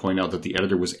do want to point out that the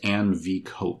editor was Anne V.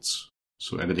 Coates.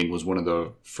 So editing was one of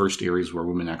the first areas where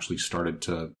women actually started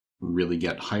to really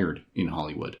get hired in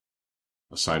Hollywood,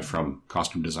 aside from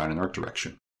costume design and art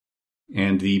direction.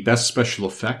 And the best special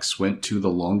effects went to The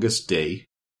Longest Day,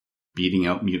 beating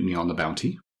out Mutiny on the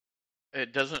Bounty.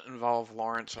 It doesn't involve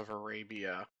Lawrence of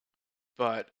Arabia,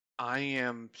 but I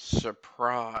am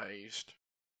surprised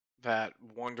that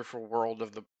Wonderful World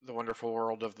of the Wonderful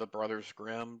World of the Brothers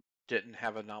Grimm didn't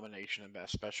have a nomination in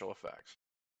Best Special Effects.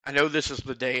 I know this is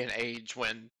the day and age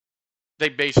when they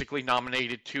basically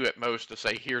nominated 2 at most to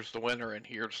say, here's the winner and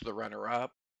here's the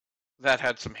runner-up. That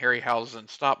had some Harryhausen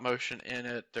stop motion in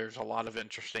it. There's a lot of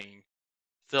interesting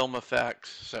film effects,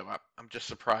 so I'm just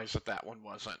surprised that one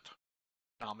wasn't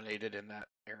nominated in that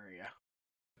area.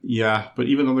 Yeah, but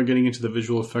even though they're getting into the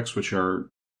visual effects, which are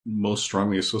most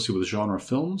strongly associated with genre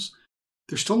films,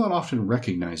 they're still not often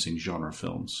recognizing genre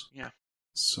films. Yeah.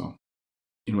 So,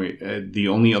 anyway, the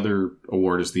only other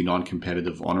award is the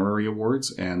non-competitive honorary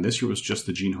awards, and this year was just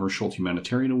the Jean Hersholt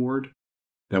Humanitarian Award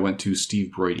that went to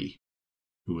Steve Broidy,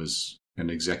 who was an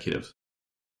executive.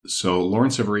 So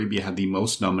Lawrence of Arabia had the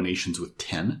most nominations with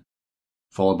 10,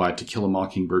 followed by To Kill a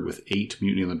Mockingbird with 8,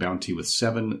 Mutiny on the Bounty with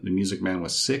 7, The Music Man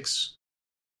with 6,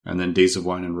 and then Days of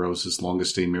Wine and Roses,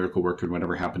 Longest Day, Miracle Worker, and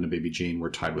Whatever Happened to Baby Jane were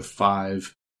tied with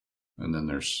 5. And then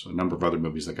there's a number of other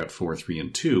movies that got 4, 3,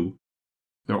 and 2.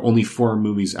 There are only 4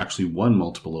 movies actually won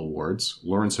multiple awards.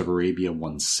 Lawrence of Arabia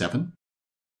won 7.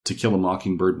 To Kill a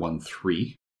Mockingbird won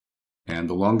 3. And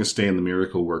The Longest Day and The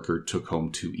Miracle Worker took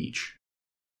home 2 each.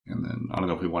 And then, I don't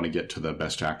know if we want to get to the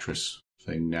Best Actress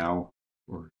thing now,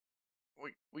 or...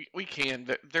 We can.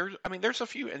 There's a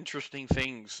few interesting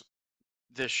things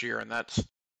this year, and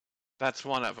that's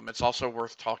one of them. It's also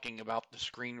worth talking about the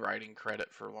screenwriting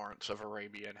credit for Lawrence of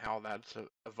Arabia and how that's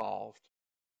evolved.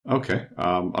 Okay.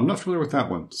 I'm not familiar with that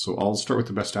one, so I'll start with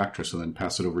the Best Actress and then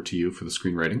pass it over to you for the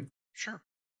screenwriting. Sure.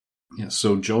 Yeah,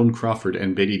 so Joan Crawford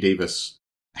and Bette Davis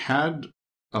had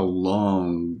a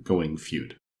long-going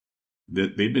feud.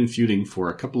 They'd been feuding for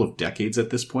a couple of decades at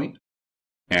this point,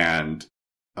 and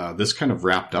this kind of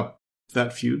wrapped up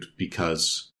that feud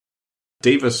because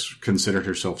Davis considered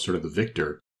herself sort of the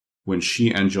victor when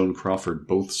she and Joan Crawford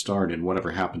both starred in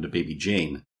Whatever Happened to Baby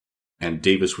Jane, and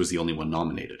Davis was the only one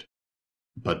nominated.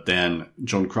 But then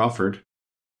Joan Crawford,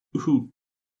 who,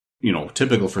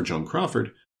 typical for Joan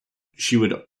Crawford, she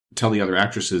would tell the other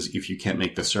actresses, if you can't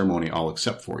make the ceremony, I'll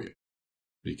accept for you.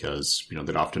 Because,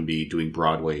 they'd often be doing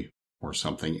Broadway or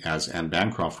something, as Anne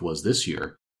Bancroft was this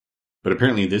year. But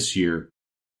apparently this year,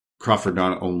 Crawford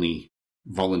not only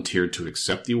volunteered to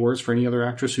accept the awards for any other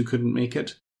actress who couldn't make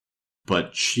it,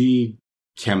 but she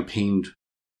campaigned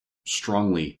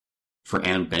strongly for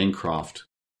Anne Bancroft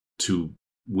to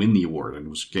win the award and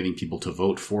was getting people to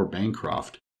vote for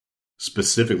Bancroft,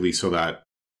 specifically so that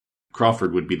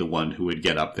Crawford would be the one who would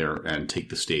get up there and take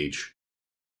the stage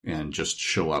and just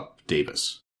show up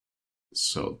Davis.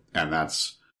 And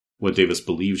that's what Davis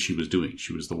believed she was doing.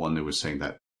 She was the one that was saying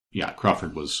that,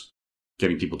 Crawford was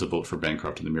getting people to vote for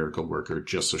Bancroft and The Miracle Worker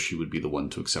just so she would be the one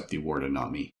to accept the award and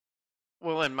not me.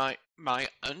 Well, and my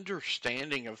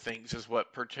understanding of things is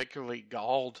what particularly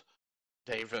galled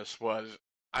Davis was,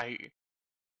 I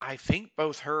think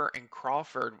both her and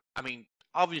Crawford,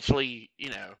 obviously,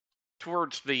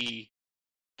 towards the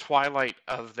twilight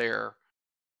of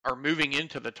moving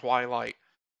into the twilight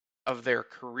of their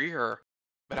career,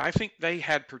 but I think they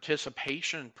had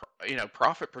participation,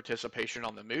 profit participation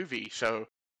on the movie. So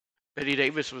Bette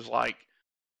Davis was like,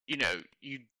 you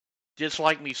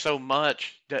dislike me so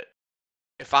much that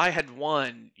if I had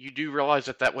won, you do realize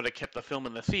that would have kept the film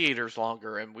in the theaters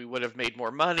longer and we would have made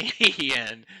more money.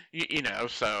 And,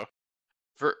 so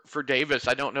for Davis,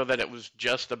 I don't know that it was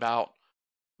just about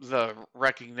the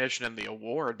recognition and the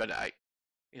award, but I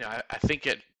think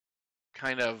it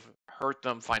kind of hurt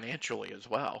them financially as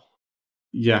well.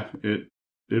 Yeah,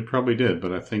 it probably did,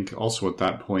 but I think also at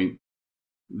that point,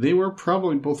 they were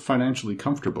probably both financially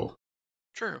comfortable.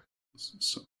 True.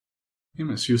 So,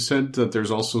 you said that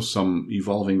there's also some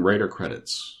evolving writer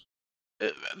credits.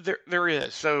 There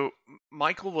is. So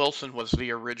Michael Wilson was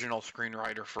the original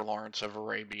screenwriter for Lawrence of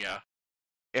Arabia,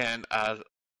 and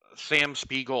Sam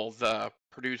Spiegel, the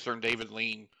producer, and David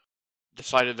Lean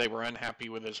decided they were unhappy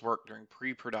with his work during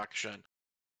pre-production.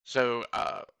 So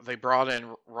they brought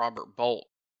in Robert Bolt.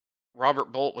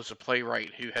 Robert Bolt was a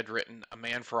playwright who had written A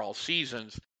Man for All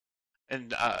Seasons,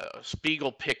 and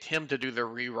Spiegel picked him to do the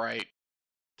rewrite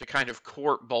to kind of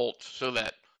court Bolt so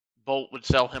that Bolt would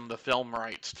sell him the film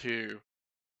rights to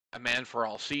A Man for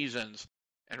All Seasons.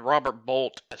 and Robert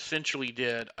Bolt essentially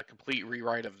did a complete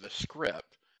rewrite of the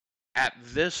script. At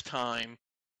this time,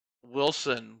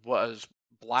 Wilson was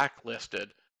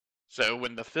blacklisted, so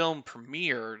when the film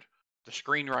premiered, the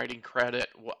screenwriting credit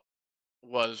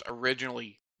was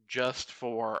originally just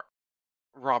for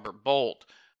Robert Bolt,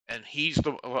 and he's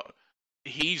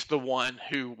the one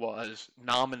who was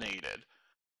nominated.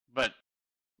 But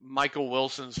Michael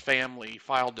Wilson's family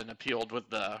filed an appeal with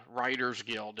the Writers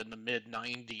Guild in the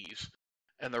mid-90s,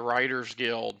 and the Writers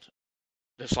Guild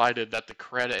decided that the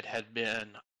credit had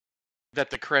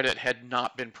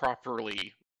not been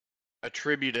properly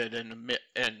attributed,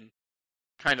 and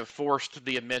kind of forced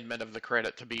the amendment of the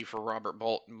credit to be for Robert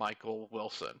Bolt and Michael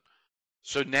Wilson.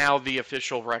 So now the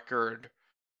official record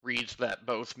reads that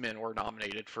both men were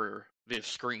nominated for this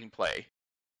screenplay.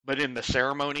 But in the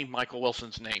ceremony, Michael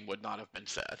Wilson's name would not have been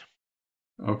said.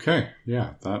 Okay,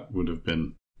 yeah, that would have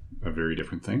been a very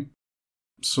different thing.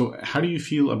 So how do you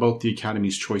feel about the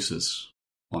Academy's choices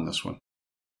on this one?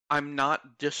 I'm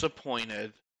not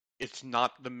disappointed. It's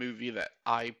not the movie that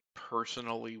I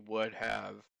personally would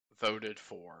have voted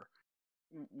for.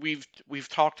 We've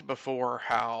talked before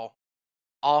how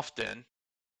often,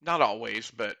 not always,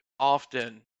 but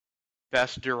often,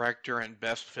 Best Director and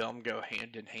Best Film go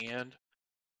hand in hand,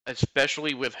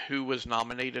 especially with who was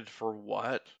nominated for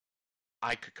what.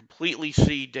 I could completely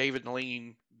see David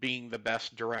Lean being the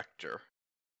Best Director.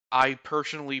 I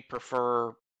personally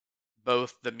prefer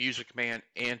both The Music Man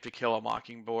and To Kill a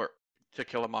Mockingbird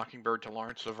to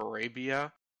Lawrence of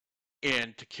Arabia.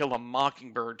 And To Kill a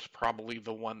Mockingbird's probably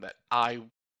the one that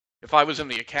if I was in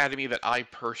the Academy, that I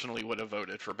personally would have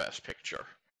voted for Best Picture.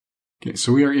 Okay,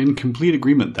 so we are in complete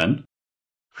agreement then.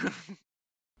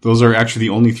 Those are actually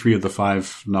the only 3 of the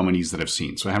 5 nominees that I've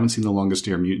seen. So I haven't seen The Longest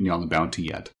Day or Mutiny on the Bounty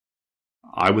yet.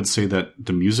 I would say that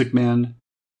The Music Man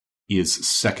is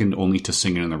second only to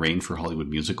Singin' in the Rain for Hollywood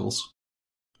musicals,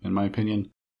 in my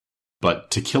opinion. But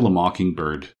To Kill a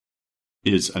Mockingbird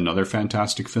is another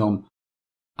fantastic film.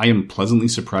 I am pleasantly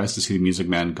surprised to see The Music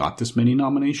Man got this many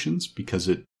nominations, because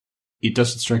it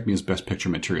doesn't strike me as Best Picture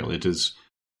material. It is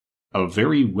a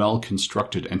very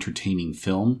well-constructed, entertaining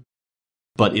film,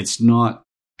 but it's not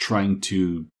trying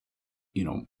to,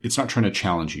 it's not trying to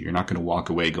challenge you. You're not going to walk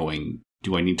away going,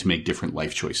 do I need to make different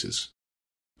life choices?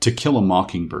 To Kill a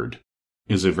Mockingbird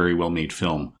is a very well-made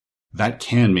film. That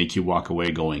can make you walk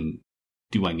away going,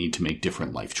 do I need to make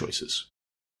different life choices?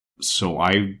 So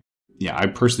I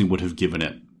personally would have given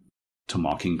it to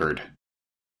Mockingbird.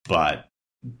 But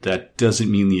that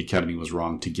doesn't mean the Academy was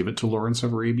wrong to give it to Lawrence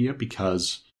of Arabia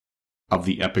because of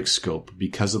the epic scope,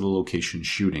 because of the location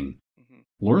shooting. Mm-hmm.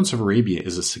 Lawrence of Arabia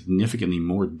is a significantly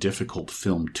more difficult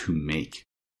film to make.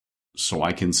 So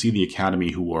I can see the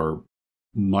Academy, who are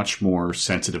much more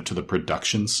sensitive to the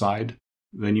production side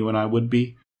than you and I would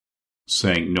be,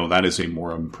 saying, no, that is a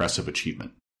more impressive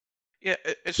achievement. Yeah,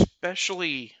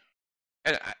 especially,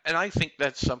 and I think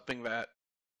that's something that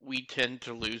we tend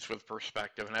to lose with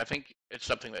perspective, and I think it's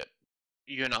something that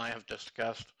you and I have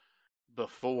discussed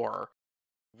before.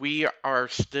 We are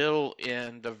still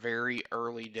in the very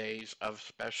early days of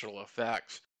special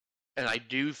effects, and I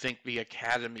do think the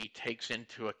Academy takes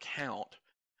into account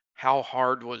how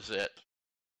hard was it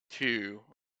to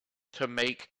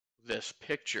make this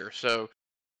picture. So,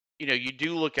 you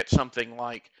do look at something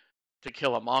like To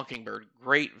Kill a Mockingbird,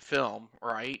 great film,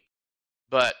 right?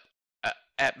 But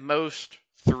at most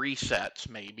 3 sets,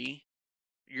 maybe.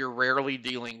 You're rarely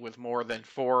dealing with more than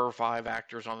 4 or 5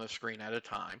 actors on the screen at a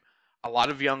time. A lot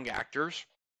of young actors,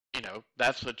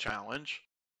 that's a challenge.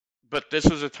 But this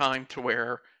is a time to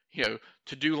where,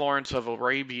 to do Lawrence of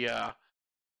Arabia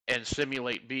and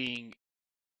simulate being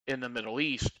in the Middle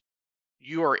East,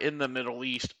 you are in the Middle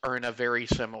East or in a very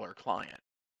similar climate.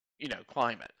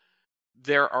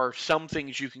 There are some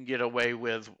things you can get away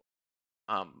with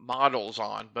models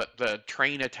on, but the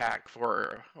train attack,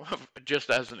 for just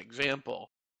as an example,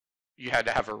 you had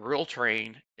to have a real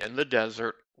train in the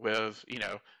desert with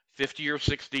 50 or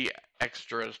 60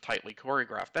 extras tightly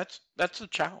choreographed. That's a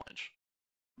challenge.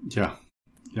 Yeah,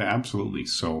 absolutely.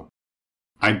 So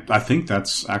I think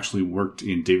that's actually worked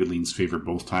in David Lean's favor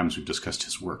both times we've discussed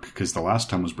his work, because the last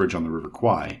time was Bridge on the River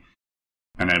Kwai,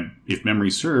 and if memory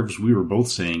serves, we were both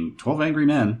saying 12 Angry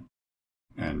Men,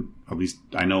 and at least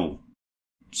I know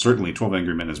certainly 12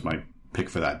 Angry Men is my pick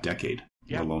for that decade,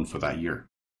 let alone for that year.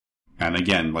 And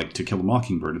again, like To Kill a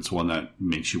Mockingbird, it's one that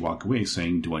makes you walk away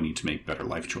saying, do I need to make better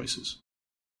life choices?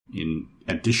 In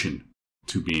addition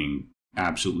to being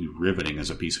absolutely riveting as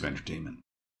a piece of entertainment.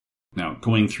 Now,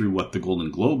 going through what the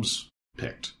Golden Globes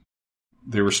picked,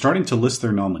 they were starting to list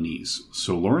their nominees.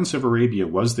 So Lawrence of Arabia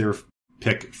was their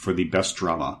pick for the best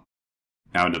drama.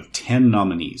 out of 10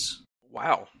 nominees.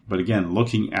 Wow. But again,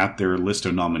 looking at their list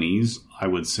of nominees, I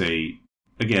would say,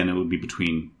 again, it would be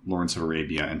between Lawrence of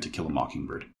Arabia and To Kill a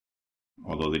Mockingbird.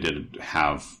 Although they did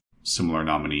have similar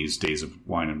nominees, Days of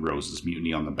Wine and Roses,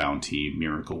 Mutiny on the Bounty,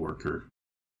 Miracle Worker.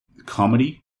 The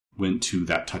comedy went to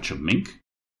That Touch of Mink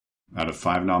out of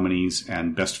 5 nominees,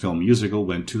 and Best Film Musical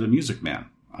went to The Music Man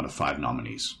out of 5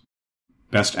 nominees.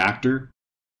 Best Actor,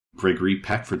 Gregory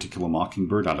Peck for To Kill a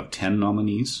Mockingbird out of 10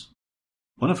 nominees,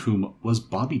 one of whom was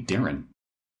Bobby Darin.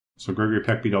 So Gregory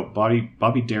Peck beat out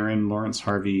Bobby Darin, Lawrence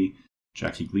Harvey,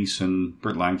 Jackie Gleason,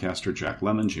 Burt Lancaster, Jack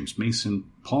Lemmon, James Mason,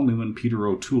 Paul Newman, Peter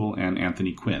O'Toole, and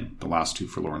Anthony Quinn, the last 2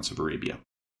 for Lawrence of Arabia.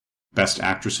 Best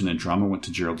Actress in a Drama went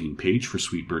to Geraldine Page for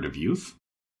Sweet Bird of Youth.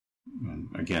 And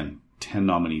again, 10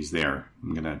 nominees there.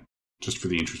 Just for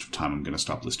the interest of time, I'm going to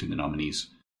stop listing the nominees.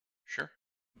 Sure.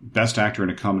 Best Actor in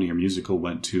a Comedy or Musical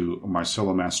went to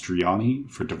Marcello Mastroianni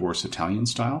for Divorce Italian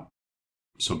Style.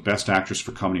 So Best Actress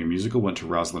for Comedy or Musical went to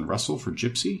Rosalind Russell for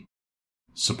Gypsy.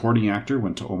 Supporting Actor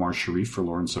went to Omar Sharif for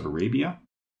Lawrence of Arabia.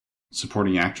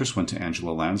 Supporting Actress went to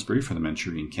Angela Lansbury for The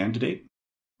Manchurian Candidate.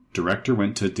 Director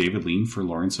went to David Lean for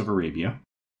Lawrence of Arabia.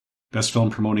 Best Film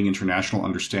Promoting International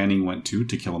Understanding went to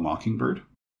Kill a Mockingbird.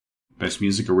 Best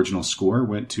Music Original Score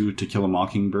went to Kill a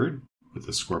Mockingbird, with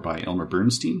a score by Elmer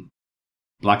Bernstein.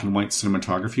 Black and White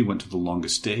Cinematography went to The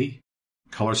Longest Day.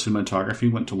 Color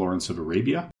Cinematography went to Lawrence of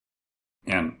Arabia.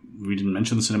 And we didn't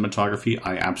mention the cinematography.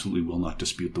 I absolutely will not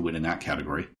dispute the win in that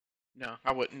category. No,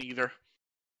 I wouldn't either.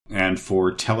 And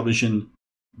for television,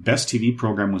 Best TV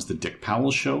Program was The Dick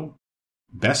Powell Show.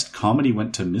 Best Comedy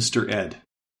went to Mr. Ed.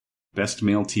 Best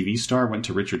Male TV Star went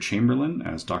to Richard Chamberlain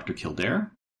as Dr.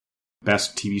 Kildare.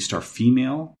 Best TV Star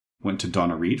Female went to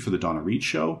Donna Reed for The Donna Reed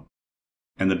Show.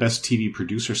 And the Best TV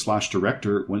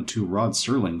Producer/Director went to Rod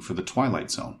Serling for The Twilight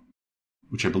Zone,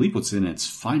 which I believe was in its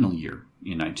final year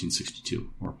in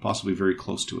 1962, or possibly very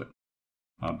close to it.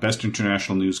 Best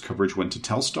International News Coverage went to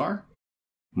Telstar.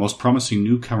 Most Promising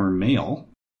Newcomer Male.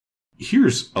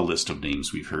 Here's a list of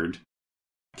names we've heard.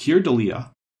 Keir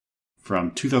Dalia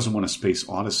from 2001: A Space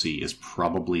Odyssey is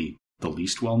probably the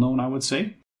least well-known, I would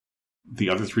say. The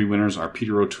other 3 winners are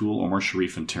Peter O'Toole, Omar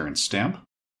Sharif, and Terence Stamp.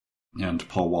 And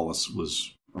Paul Wallace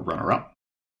was a runner-up.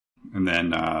 And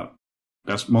then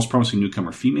Most Promising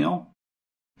Newcomer Female.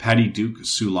 Patty Duke,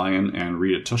 Sue Lyon, and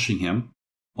Rita Tushingham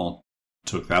all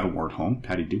took that award home.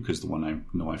 Patty Duke is the one I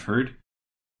know I've heard.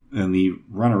 And the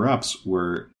runner-ups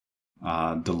were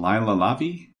Dahlia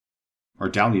Lavi,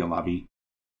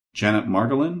 Janet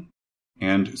Margolin,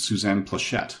 and Suzanne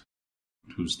Plachette,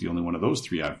 who's the only one of those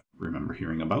 3 I remember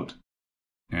hearing about.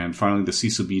 And finally, the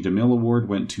Cecil B. DeMille Award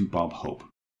went to Bob Hope.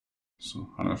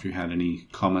 So I don't know if you had any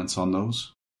comments on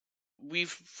those. We've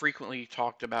frequently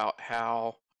talked about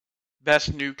how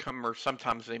Best Newcomer,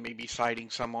 sometimes they may be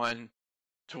citing someone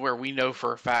to where we know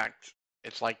for a fact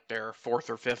it's like their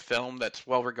 4th or 5th film that's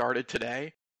well regarded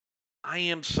today. I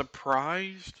am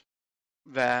surprised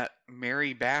that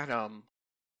Mary Badham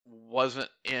wasn't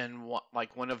in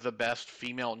one of the best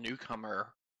female newcomer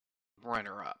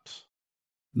runner-ups.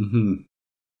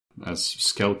 As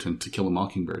Scout and To Kill a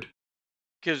Mockingbird.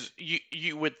 Because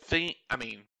you would think,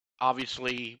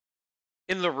 obviously,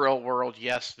 in the real world,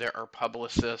 yes, there are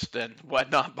publicists and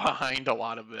whatnot behind a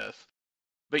lot of this.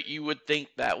 But you would think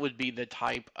that would be the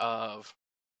type of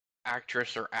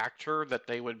actress or actor that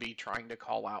they would be trying to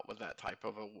call out with that type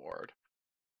of award.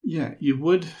 Yeah, you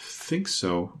would think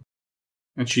so.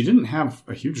 And she didn't have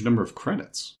a huge number of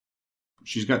credits.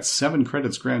 She's got 7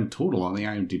 credits grand total on the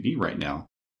IMDb right now.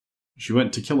 She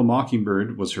went To Kill a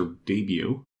Mockingbird was her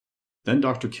debut, then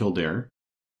Dr. Kildare,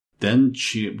 then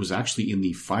she was actually in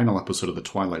the final episode of The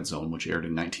Twilight Zone, which aired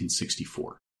in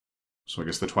 1964. So I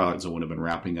guess The Twilight Zone would have been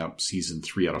wrapping up season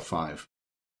 3 out of 5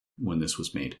 when this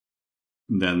was made.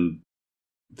 And then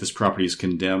This Property is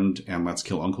Condemned and Let's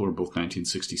Kill Uncle were both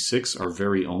 1966. Our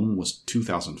Very Own was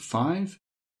 2005.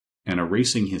 And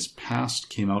Erasing His Past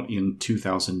came out in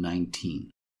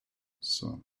 2019.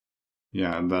 So,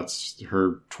 yeah, and that's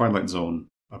her Twilight Zone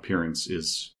appearance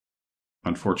is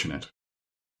unfortunate.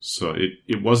 So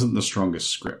it wasn't the strongest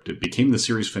script. It became the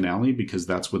series finale because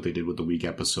that's what they did with the weak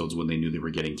episodes when they knew they were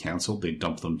getting canceled. They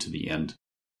dumped them to the end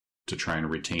to try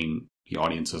and retain the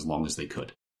audience as long as they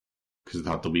could. Because they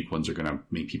thought the weak ones are going to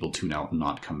make people tune out and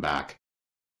not come back.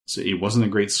 So it wasn't a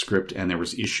great script, and there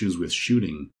was issues with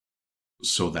shooting.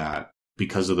 So that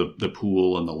because of the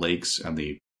pool and the lakes and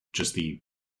the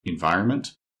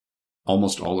environment,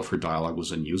 almost all of her dialogue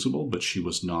was unusable, but she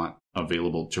was not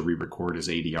available to re-record as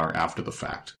ADR after the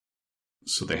fact.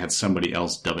 So they had somebody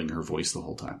else dubbing her voice the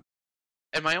whole time.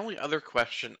 And my only other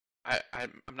question,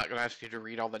 I'm not going to ask you to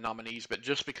read all the nominees, but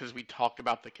just because we talked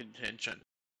about the contention,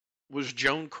 was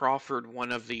Joan Crawford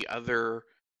one of the other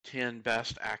 10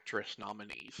 Best Actress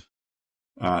nominees?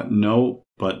 No,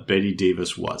 but Bette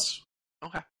Davis was.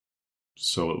 Okay.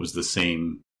 So it was the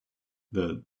same,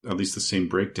 at least the same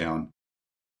breakdown.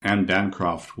 Anne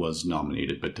Bancroft was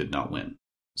nominated but did not win.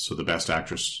 So the Best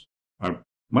Actress, I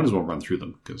might as well run through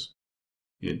them because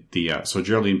so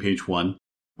Geraldine Page won.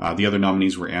 The other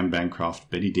nominees were Anne Bancroft,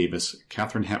 Bette Davis,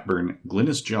 Katharine Hepburn,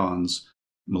 Glynis Johns,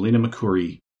 Melina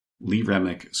McCurry, Lee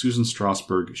Remick, Susan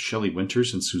Strasberg, Shelley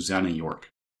Winters, and Susanna York.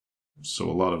 So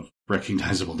a lot of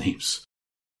recognizable names.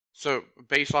 So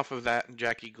based off of that and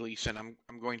Jackie Gleason,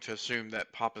 I'm going to assume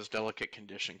that Papa's Delicate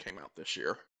Condition came out this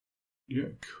year. Yeah,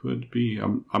 it could be.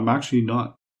 I'm actually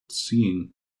not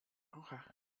seeing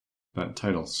that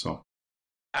title, so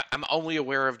I'm only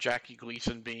aware of Jackie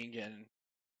Gleason being in.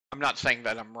 I'm not saying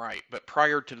that I'm right, but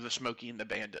prior to the Smokey and the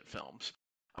Bandit films,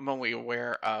 I'm only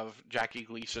aware of Jackie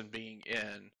Gleason being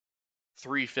in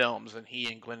 3 films, and he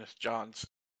and Glynis Johns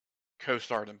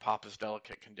co-starred in Papa's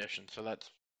Delicate Condition. So that's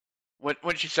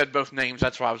when she said both names.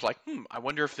 That's why I was like, I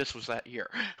wonder if this was that year.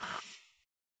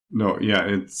 No, yeah,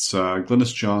 it's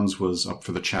Glynis Johns was up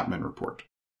for the Chapman Report.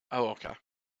 Oh, okay.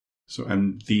 So,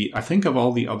 and I think of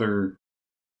all the other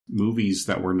movies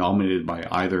that were nominated by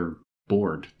either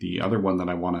board, the other one that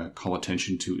I want to call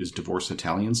attention to is Divorce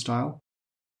Italian Style.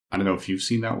 I don't know if you've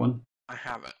seen that one. I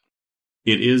haven't.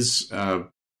 It is,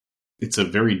 it's a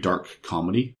very dark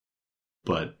comedy,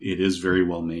 but it is very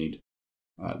well made.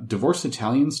 Divorce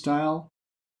Italian Style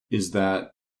is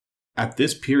that at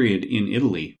this period in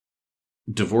Italy,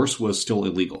 divorce was still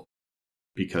illegal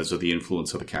because of the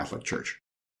influence of the Catholic Church.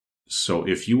 So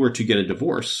if you were to get a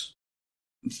divorce,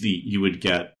 you would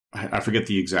get, I forget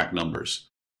the exact numbers,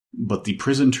 but the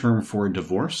prison term for a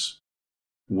divorce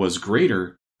was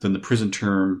greater than the prison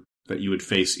term that you would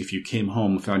face if you came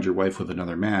home, found your wife with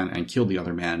another man, and killed the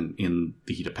other man in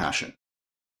the heat of passion.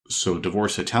 So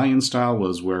Divorce Italian Style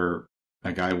was where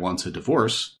a guy wants a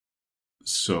divorce,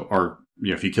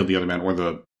 if you killed the other man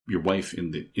or your wife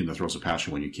in the throes of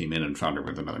passion when you came in and found her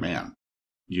with another man,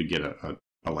 you'd get a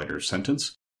lighter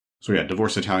sentence. So yeah,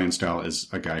 Divorce Italian Style is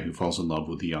a guy who falls in love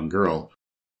with a young girl,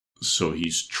 so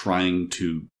he's trying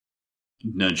to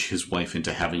nudge his wife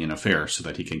into having an affair so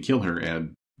that he can kill her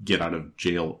and get out of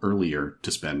jail earlier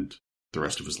to spend the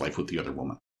rest of his life with the other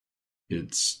woman.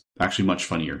 It's actually much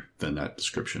funnier than that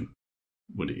description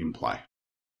would imply.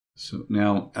 So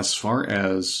now, as far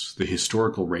as the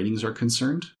historical ratings are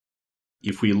concerned,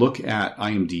 if we look at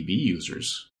IMDb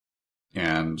users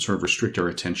and sort of restrict our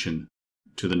attention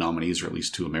to the nominees, or at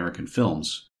least to American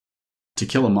films, To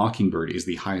Kill a Mockingbird is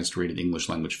the highest rated English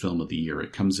language film of the year.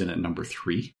 It comes in at number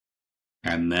 3.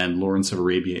 And then Lawrence of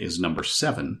Arabia is number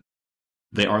 7.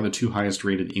 They are the 2 highest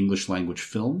rated English language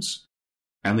films,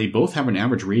 and they both have an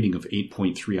average rating of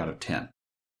 8.3 out of 10.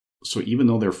 So even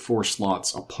though they're 4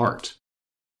 slots apart,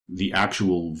 the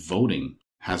actual voting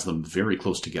has them very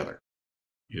close together.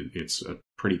 It's a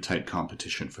pretty tight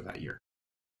competition for that year.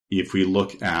 If we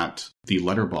look at the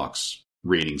Letterboxd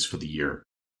ratings for the year,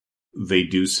 they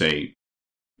do say,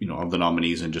 of the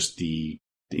nominees and just the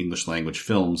English language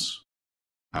films,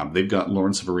 they've got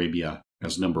Lawrence of Arabia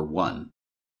as number 1.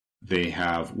 They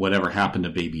have Whatever Happened to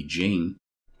Baby Jane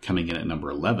coming in at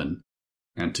number 11,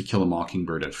 and To Kill a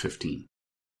Mockingbird at 15.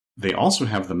 They also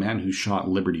have The Man Who Shot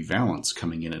Liberty Valance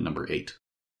coming in at number 8.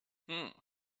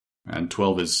 And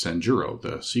 12 is Sanjuro,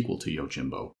 the sequel to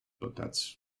Yojimbo, but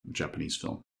that's a Japanese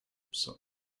film. So,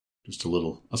 just a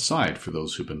little aside for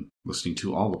those who've been listening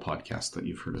to all the podcasts that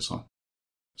you've heard us on.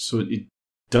 So it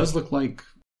does look like,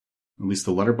 at least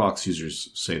the Letterboxd users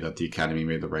say that the Academy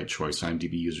made the right choice.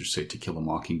 IMDb users say To Kill a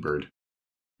Mockingbird.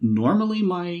 Normally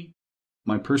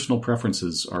my personal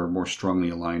preferences are more strongly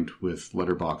aligned with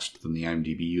Letterboxd than the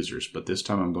IMDb users, but this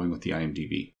time I'm going with the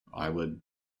IMDb. I would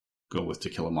go with To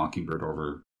Kill a Mockingbird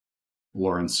over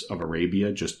Lawrence of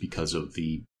Arabia just because of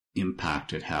the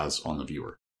impact it has on the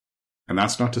viewer. And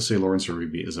that's not to say Lawrence of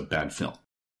Arabia is a bad film.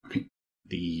 I mean,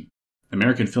 the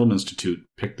American Film Institute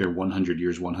picked their 100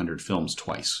 Years, 100 Films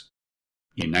twice.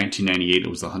 In 1998, it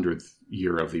was the 100th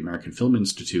year of the American Film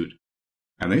Institute,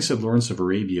 and they said Lawrence of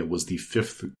Arabia was the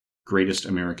 5th greatest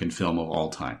American film of all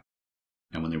time.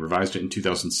 And when they revised it in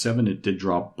 2007, it did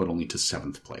drop, but only to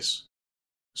 7th place.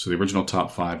 So the original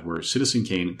top 5 were Citizen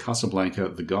Kane, Casablanca,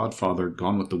 The Godfather,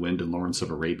 Gone with the Wind, and Lawrence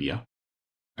of Arabia.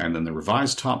 And then the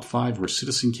revised top 5 were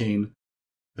Citizen Kane,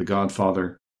 The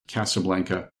Godfather,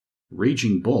 Casablanca,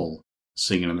 Raging Bull,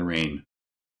 Singin' in the Rain,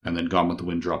 and then Gone with the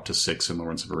Wind dropped to 6 and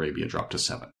Lawrence of Arabia dropped to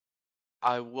 7.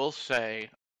 I will say,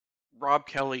 Rob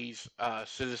Kelly's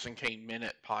Citizen Kane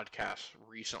Minute podcast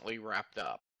recently wrapped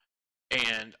up,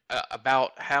 and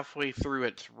about halfway through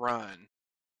its run,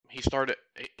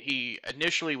 he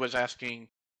initially was asking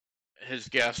his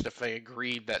guest if they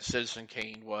agreed that Citizen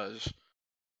Kane was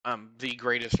the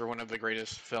greatest or one of the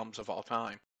greatest films of all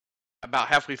time. About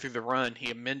halfway through the run,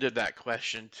 he amended that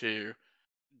question to,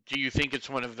 do you think it's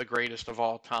one of the greatest of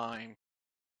all time?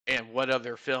 And what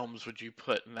other films would you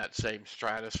put in that same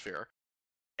stratosphere?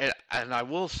 And I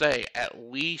will say, at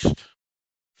least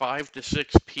 5 to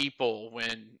 6 people,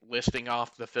 when listing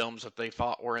off the films that they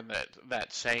thought were in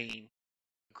that same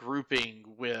grouping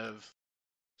with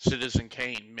Citizen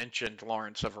Kane, mentioned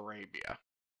Lawrence of Arabia.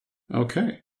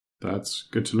 Okay, that's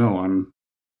good to know. I'm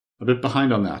a bit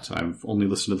behind on that. I've only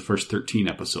listened to the first 13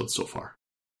 episodes so far.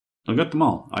 I've got them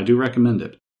all. I do recommend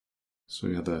it. So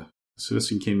yeah, the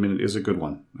Citizen Kane Minute is a good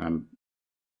one. And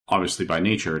obviously by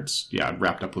nature, it's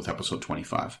wrapped up with episode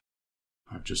 25.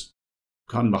 I've just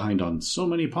gotten behind on so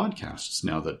many podcasts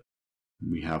now that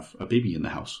we have a baby in the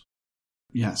house.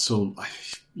 Yeah, so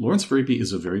Lawrence of Arabia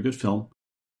is a very good film.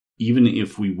 Even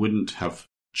if we wouldn't have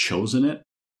chosen it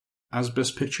as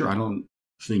Best Picture, I don't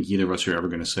think either of us are ever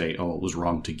going to say, oh, it was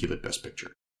wrong to give it Best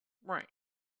Picture. Right.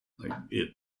 Like,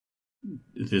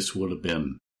 this would have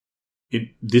been...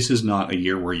 This is not a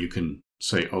year where you can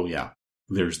say, oh yeah,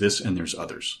 there's this and there's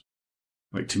others.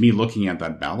 Like, to me, looking at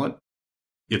that ballot,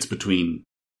 it's between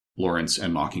Lawrence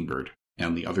and Mockingbird.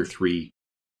 And the other three,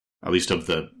 at least of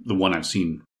the one I've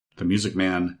seen, The Music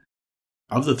Man,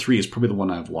 of the three is probably the one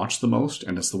I've watched the most,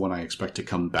 and it's the one I expect to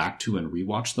come back to and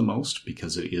rewatch the most,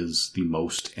 because it is the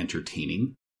most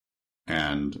entertaining.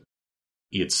 And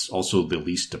it's also the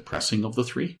least depressing of the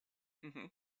three. Mm-hmm.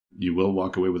 You will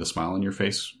walk away with a smile on your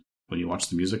face when you watch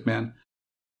The Music Man.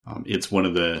 It's one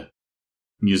of the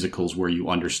musicals where you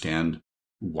understand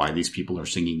why these people are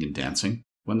singing and dancing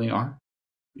when they are.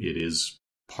 It is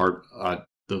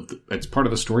it's part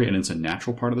of the story, and it's a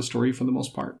natural part of the story for the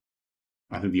most part.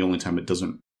 I think the only time it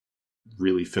doesn't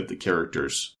really fit the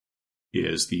characters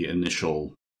is the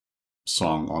initial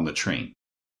song on the train.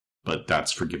 But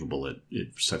that's forgivable.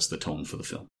 It sets the tone for the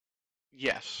film.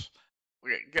 Yes.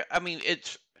 I mean,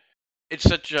 it's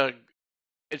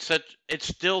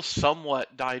still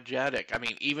somewhat diegetic. I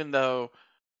mean, even though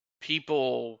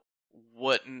people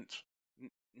wouldn't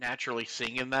naturally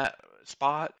sing in that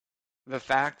spot, the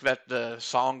fact that the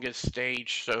song is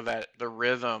staged so that the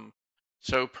rhythm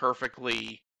so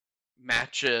perfectly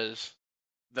matches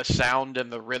the sound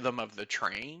and the rhythm of the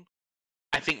train,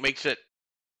 I think makes it,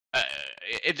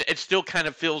 it still kind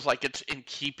of feels like it's in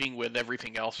keeping with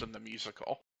everything else in the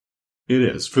musical. It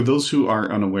is. For those who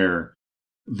are unaware,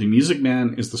 The Music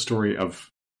Man is the story of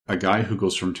a guy who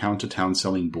goes from town to town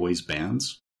selling boys'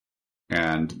 bands.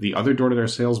 And the other door-to-door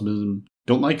salesmen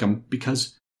don't like him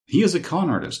because he is a con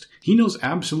artist. He knows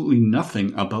absolutely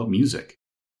nothing about music.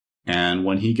 And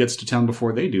when he gets to town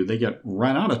before they do, they get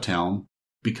run out of town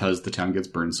because the town gets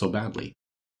burned so badly.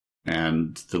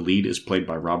 And the lead is played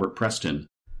by Robert Preston.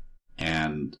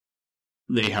 And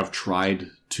they have tried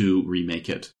to remake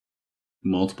it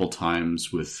multiple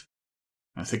times with,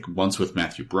 I think once with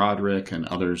Matthew Broderick and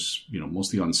others,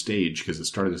 mostly on stage because it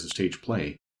started as a stage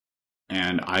play.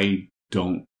 And I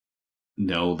don't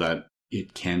know that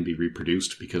it can be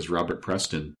reproduced because Robert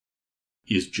Preston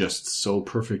is just so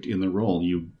perfect in the role.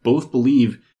 You both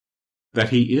believe that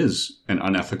he is an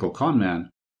unethical con man,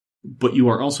 but you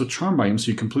are also charmed by him,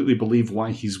 so you completely believe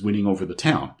why he's winning over the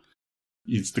town.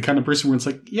 It's the kind of person where it's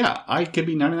like, yeah, I can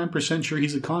be 99% sure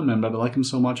he's a con man, but I like him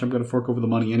so much I'm going to fork over the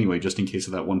money anyway, just in case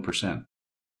of that 1%.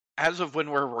 As of when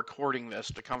we're recording this,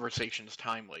 the conversation is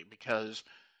timely, because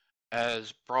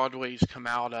as Broadway's come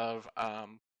out of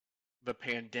the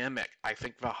pandemic, I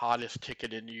think the hottest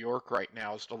ticket in New York right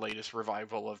now is the latest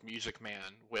revival of Music Man,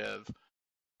 with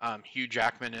Hugh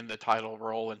Jackman in the title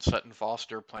role and Sutton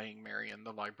Foster playing Marion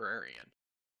the librarian,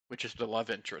 which is the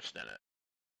love interest in it.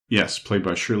 Yes, played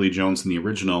by Shirley Jones in the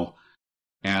original.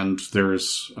 And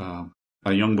there's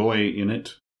a young boy in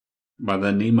it by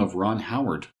the name of Ron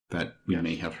Howard that we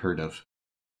may have heard of,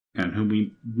 and whom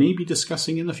we may be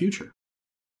discussing in the future.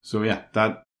 So yeah,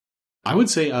 that, I would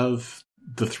say, of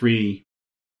the three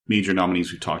major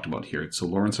nominees we've talked about here, so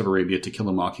Lawrence of Arabia, To Kill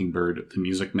a Mockingbird, The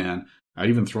Music Man, I'd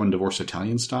even throw in Divorce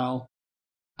Italian Style.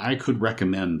 I could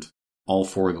recommend all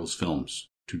four of those films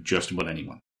to just about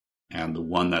anyone. And the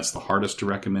one that's the hardest to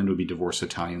recommend would be Divorce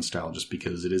Italian Style, just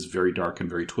because it is very dark and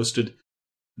very twisted.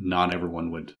 Not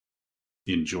everyone would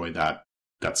enjoy that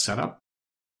setup.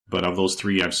 But of those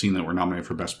three I've seen that were nominated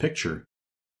for Best Picture,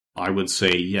 I would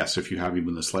say, yes, if you have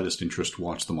even the slightest interest,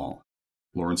 watch them all.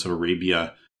 Lawrence of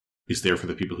Arabia is there for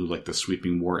the people who like the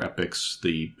sweeping war epics,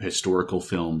 the historical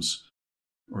films,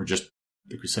 or just,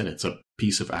 like we said, it's a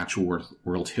piece of actual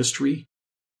world history.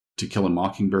 To Kill a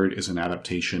Mockingbird is an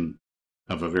adaptation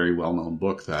of a very well-known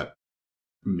book that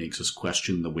makes us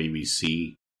question the way we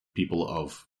see people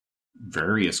of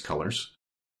various colors.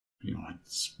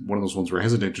 It's one of those ones where I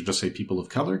hesitate to just say people of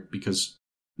color, because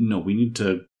no,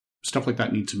 stuff like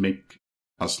that need to make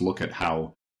us look at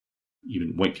how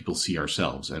even white people see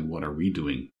ourselves and what are we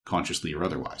doing, consciously or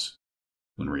otherwise,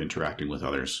 when we're interacting with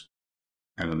others.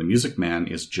 And then The Music Man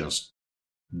is just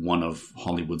one of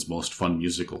Hollywood's most fun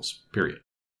musicals, period.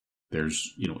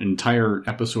 There's, an entire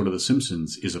episode of The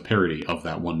Simpsons is a parody of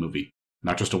that one movie,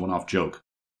 not just a one-off joke.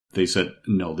 They said,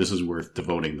 no, this is worth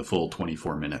devoting the full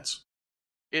 24 minutes.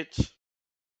 It's,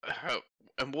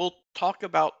 and we'll talk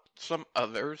about some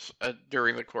others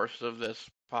during the course of this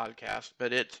podcast,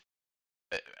 but it's,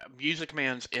 Music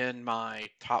Man's in my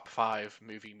top 5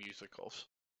 movie musicals.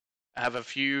 I have a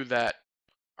few that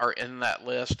are in that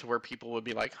list where people would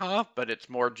be like, huh, but it's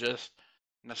more just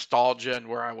nostalgia and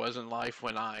where I was in life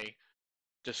when I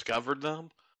discovered them.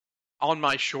 On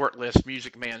my short list,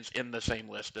 Music Man's in the same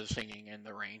list as Singing in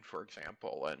the Rain, for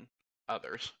example, and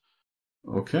others.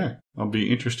 Okay. I'll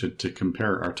be interested to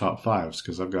compare our top 5s,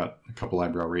 because I've got a couple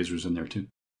eyebrow raisers in there too.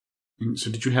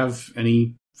 So did you have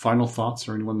any final thoughts,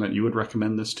 or anyone that you would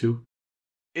recommend this to?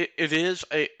 It is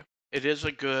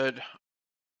a good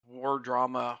war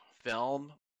drama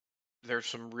film. There's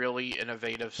some really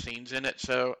innovative scenes in it.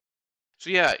 So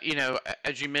yeah,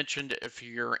 as you mentioned, if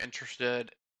you're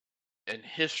interested in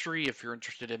history, if you're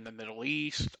interested in the Middle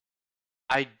East,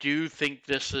 I do think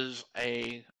this is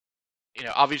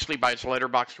obviously by its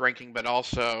Letterboxd ranking, but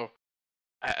also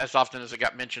as often as it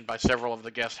got mentioned by several of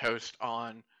the guest hosts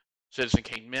on Citizen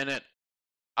Kane Minute,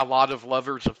 a lot of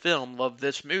lovers of film love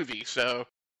this movie. So,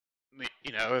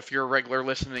 if you're a regular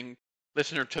listener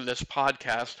to this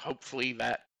podcast, hopefully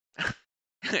that,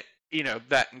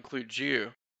 that includes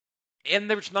you. And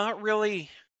there's not really,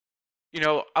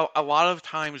 a lot of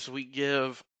times we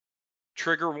give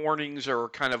trigger warnings or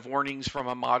kind of warnings from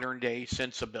a modern day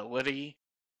sensibility,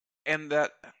 and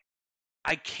that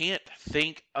I can't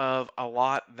think of a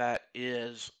lot that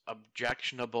is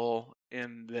objectionable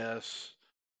in this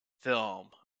film.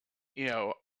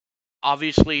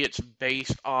 Obviously it's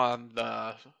based on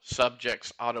the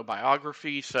subject's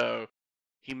autobiography, so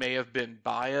he may have been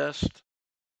biased.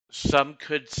 Some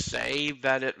could say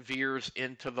that it veers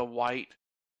into the white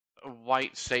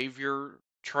savior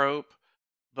trope,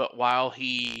 but while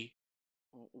he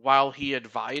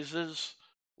advises,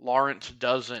 Lawrence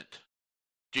doesn't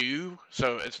do.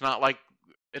 So it's not like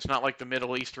the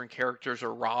Middle Eastern characters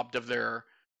are robbed of their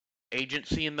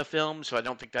agency in the film, so I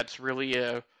don't think that's really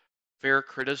a fair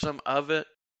criticism of it.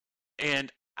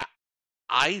 And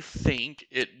I think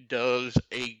it does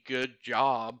a good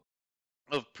job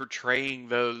of portraying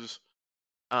those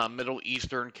Middle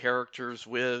Eastern characters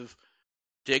with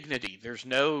dignity. There's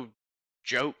no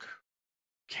joke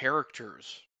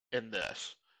characters in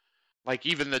this. Like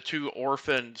even the 2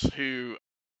 orphans who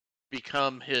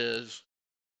become his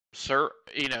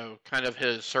kind of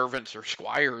his servants or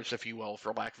squires, if you will,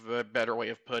 for lack of a better way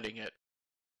of putting it.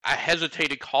 I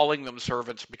hesitated calling them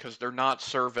servants because they're not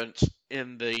servants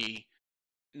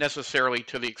necessarily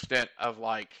to the extent of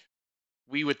like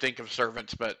we would think of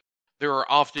servants, but there are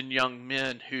often young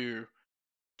men who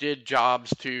did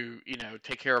jobs to,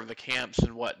 take care of the camps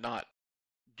and whatnot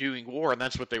doing war, and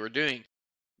that's what they were doing.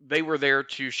 They were there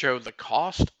to show the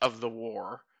cost of the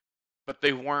war, but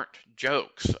they weren't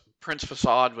jokes. Prince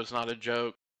Fassad was not a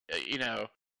joke.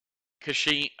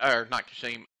 Kashim, or not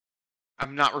Kashim,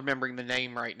 I'm not remembering the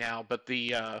name right now, but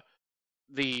the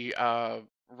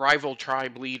rival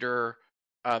tribe leader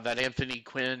that Anthony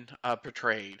Quinn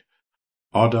portrayed.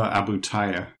 Oda Abu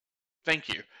Taya. Thank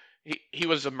you. He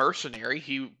was a mercenary.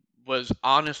 He was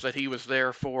honest that he was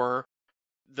there for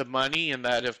the money, and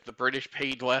that if the British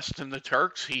paid less than the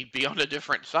Turks, he'd be on a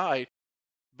different side.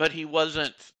 But he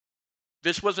wasn't.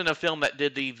 This wasn't a film that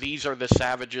did these are the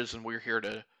savages and we're here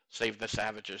to save the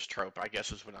savages trope, I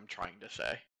guess is what I'm trying to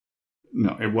say.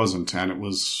 No, it wasn't, and it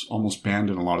was almost banned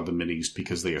in a lot of the Mideast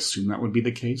because they assumed that would be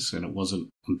the case, and it wasn't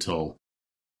until,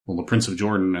 the Prince of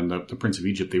Jordan and the Prince of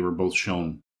Egypt, they were both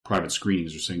shown private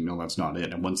screenings, are saying, no, that's not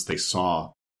it. And once they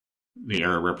saw the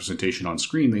Arab representation on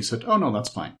screen, they said, oh, no, that's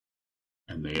fine.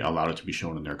 And they allowed it to be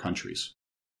shown in their countries.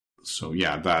 So,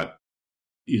 yeah, that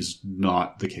is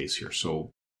not the case here.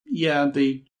 So, yeah,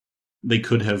 they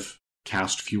could have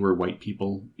cast fewer white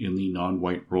people in the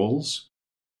non-white roles,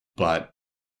 but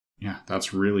yeah,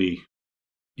 that's really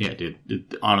it.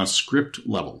 On a script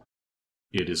level,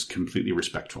 it is completely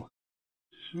respectful.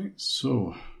 Right,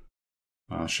 so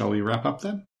Shall we wrap up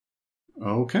then?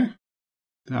 Okay.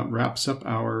 That wraps up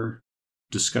our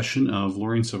discussion of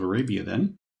Lawrence of Arabia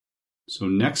then. So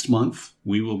next month,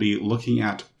 we will be looking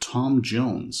at Tom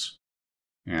Jones.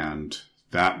 And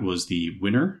that was the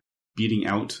winner, beating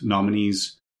out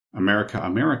nominees America,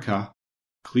 America,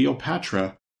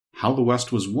 Cleopatra, How the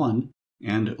West Was Won,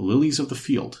 and Lilies of the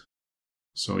Field.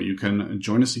 So you can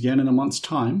join us again in a month's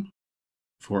time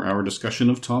for our discussion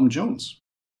of Tom Jones.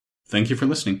 Thank you for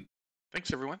listening.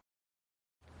 Thanks, everyone.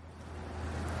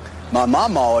 My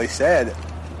mom always said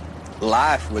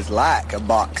life was like a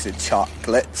box of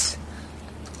chocolates.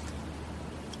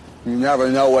 You never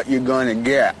know what you're going to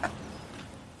get.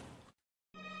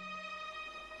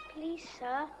 Please,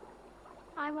 sir,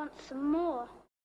 I want some more.